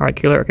there. Heart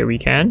Killer. Okay, we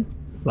can.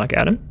 Black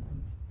Adam.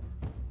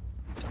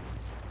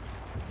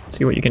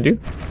 See what you can do.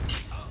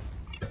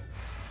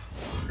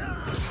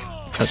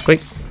 That's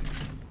quick.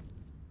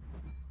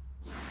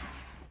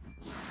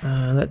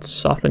 Let's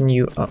soften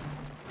you up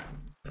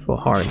for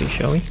Harley,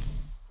 shall we?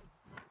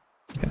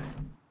 Okay.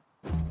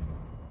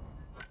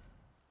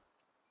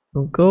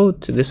 We'll go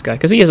to this guy,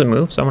 because he has a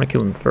move, so I want to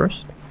kill him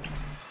first.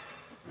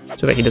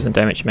 So that he doesn't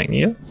damage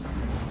Magneto.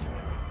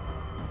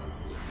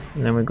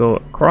 And then we go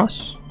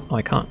across. Oh,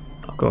 I can't.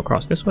 I'll go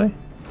across this way.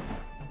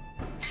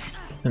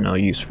 And I'll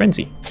use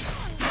Frenzy.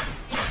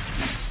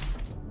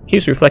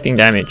 Keeps reflecting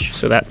damage,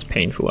 so that's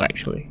painful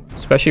actually.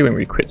 Especially when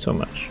we crit so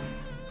much.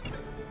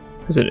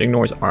 Because it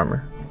ignores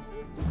armor.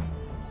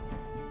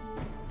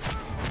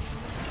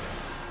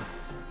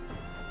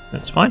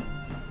 That's fine.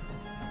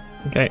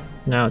 Okay,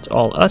 now it's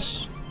all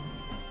us.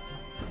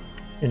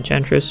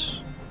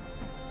 Enchantress.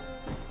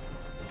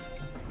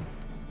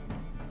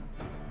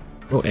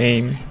 We'll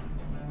aim.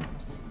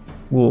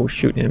 We'll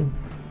shoot him.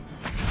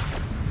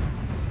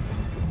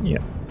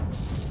 Yeah.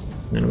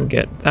 And then we'll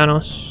get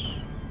Thanos.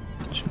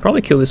 Should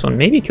probably kill this one.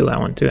 Maybe kill that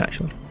one too,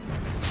 actually.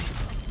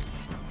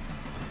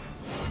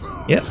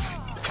 Yep.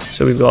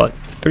 So we've got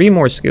 3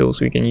 more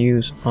skills we can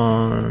use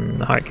on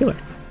the Heart Killer.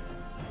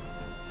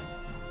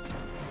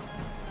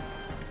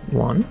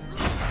 1,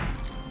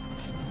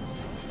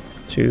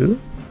 2,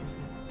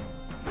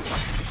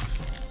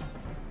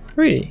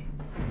 3.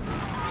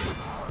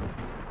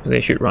 They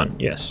should run.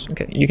 Yes.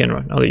 Okay, you can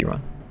run. I'll let you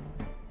run.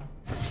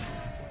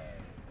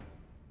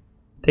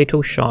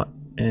 Fatal Shot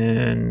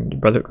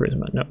and Brother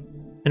Charisma. No.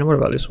 And what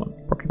about this one?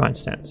 Porcupine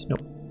Stance. No.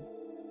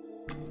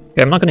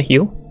 Okay, I'm not gonna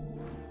heal.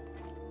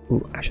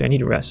 Ooh, actually I need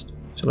to rest.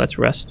 So let's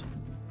rest.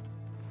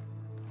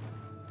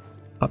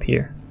 Up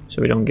here.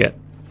 So we don't get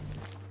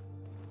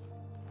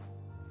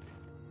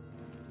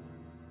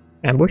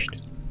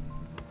ambushed.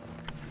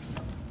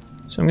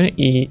 So I'm gonna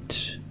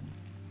eat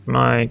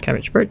my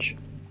cabbage perch,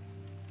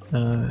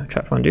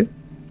 trap fondue,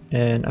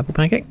 and apple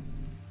pancake.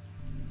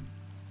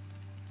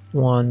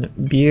 1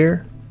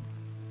 beer,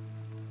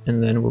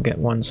 and then we'll get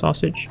 1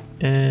 sausage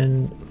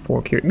and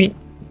 4 cured meat.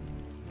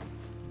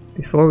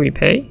 Before we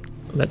pay,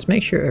 let's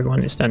make sure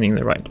everyone is standing in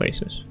the right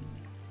places.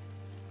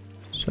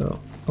 So,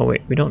 oh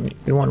wait, we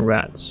want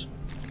rats.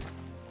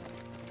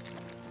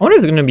 I wonder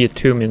if there's gonna be a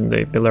tomb in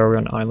the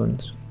Belerion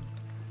Islands.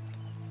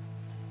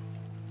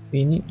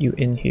 We need you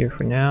in here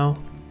for now.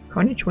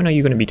 Carnage, when are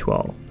you gonna be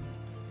 12?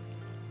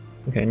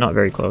 Okay, not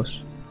very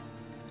close.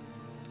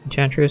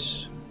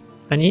 Enchantress,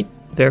 I need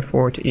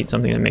therefore to eat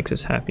something that makes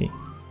us happy.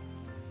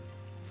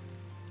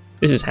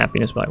 This is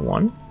happiness by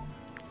 1.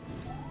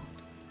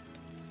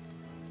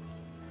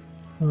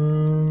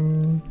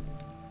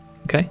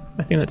 Okay,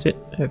 I think that's it.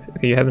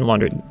 Okay, you haven't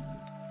laundered.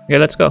 Okay,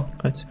 let's go.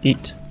 Let's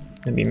eat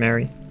and be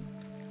merry.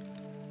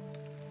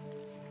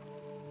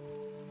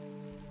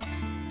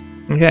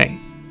 Okay,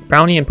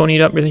 brownie and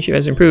ponied up relationship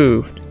has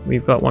improved.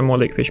 We've got 1 more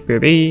lakefish beer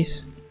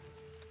base.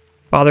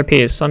 Father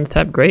pay his son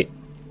tab, great.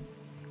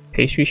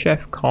 Pastry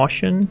chef,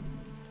 caution.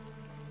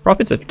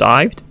 Profits have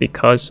dived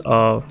because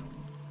of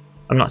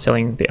I'm not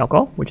selling the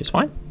alcohol, which is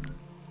fine.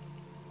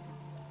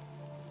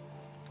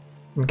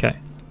 Okay.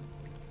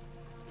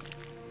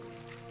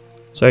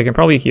 So you can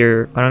probably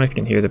hear, I don't know if you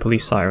can hear the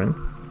police siren.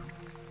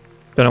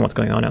 Don't know what's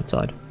going on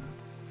outside.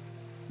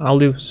 I'll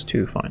lose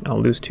 2, fine.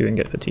 I'll lose 2 and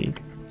get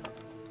fatigue.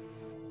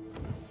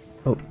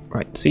 Oh,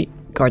 right, see?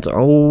 Guards are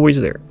always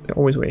there. They're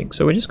always waiting.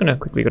 So we're just gonna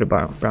quickly go to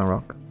Brown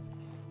Rock.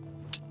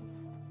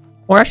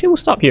 Or actually we'll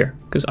stop here,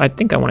 because I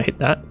think I want to hit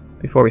that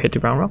before we head to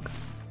Brown Rock.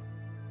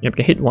 Yep, we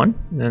can hit 1,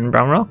 then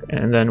Brown Rock,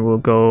 and then we'll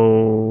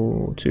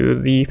go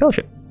to the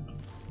Fellowship.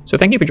 So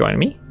thank you for joining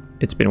me.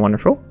 It's been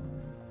wonderful.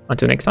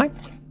 Until next time,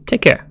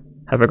 take care.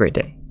 Have a great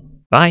day.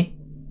 Bye.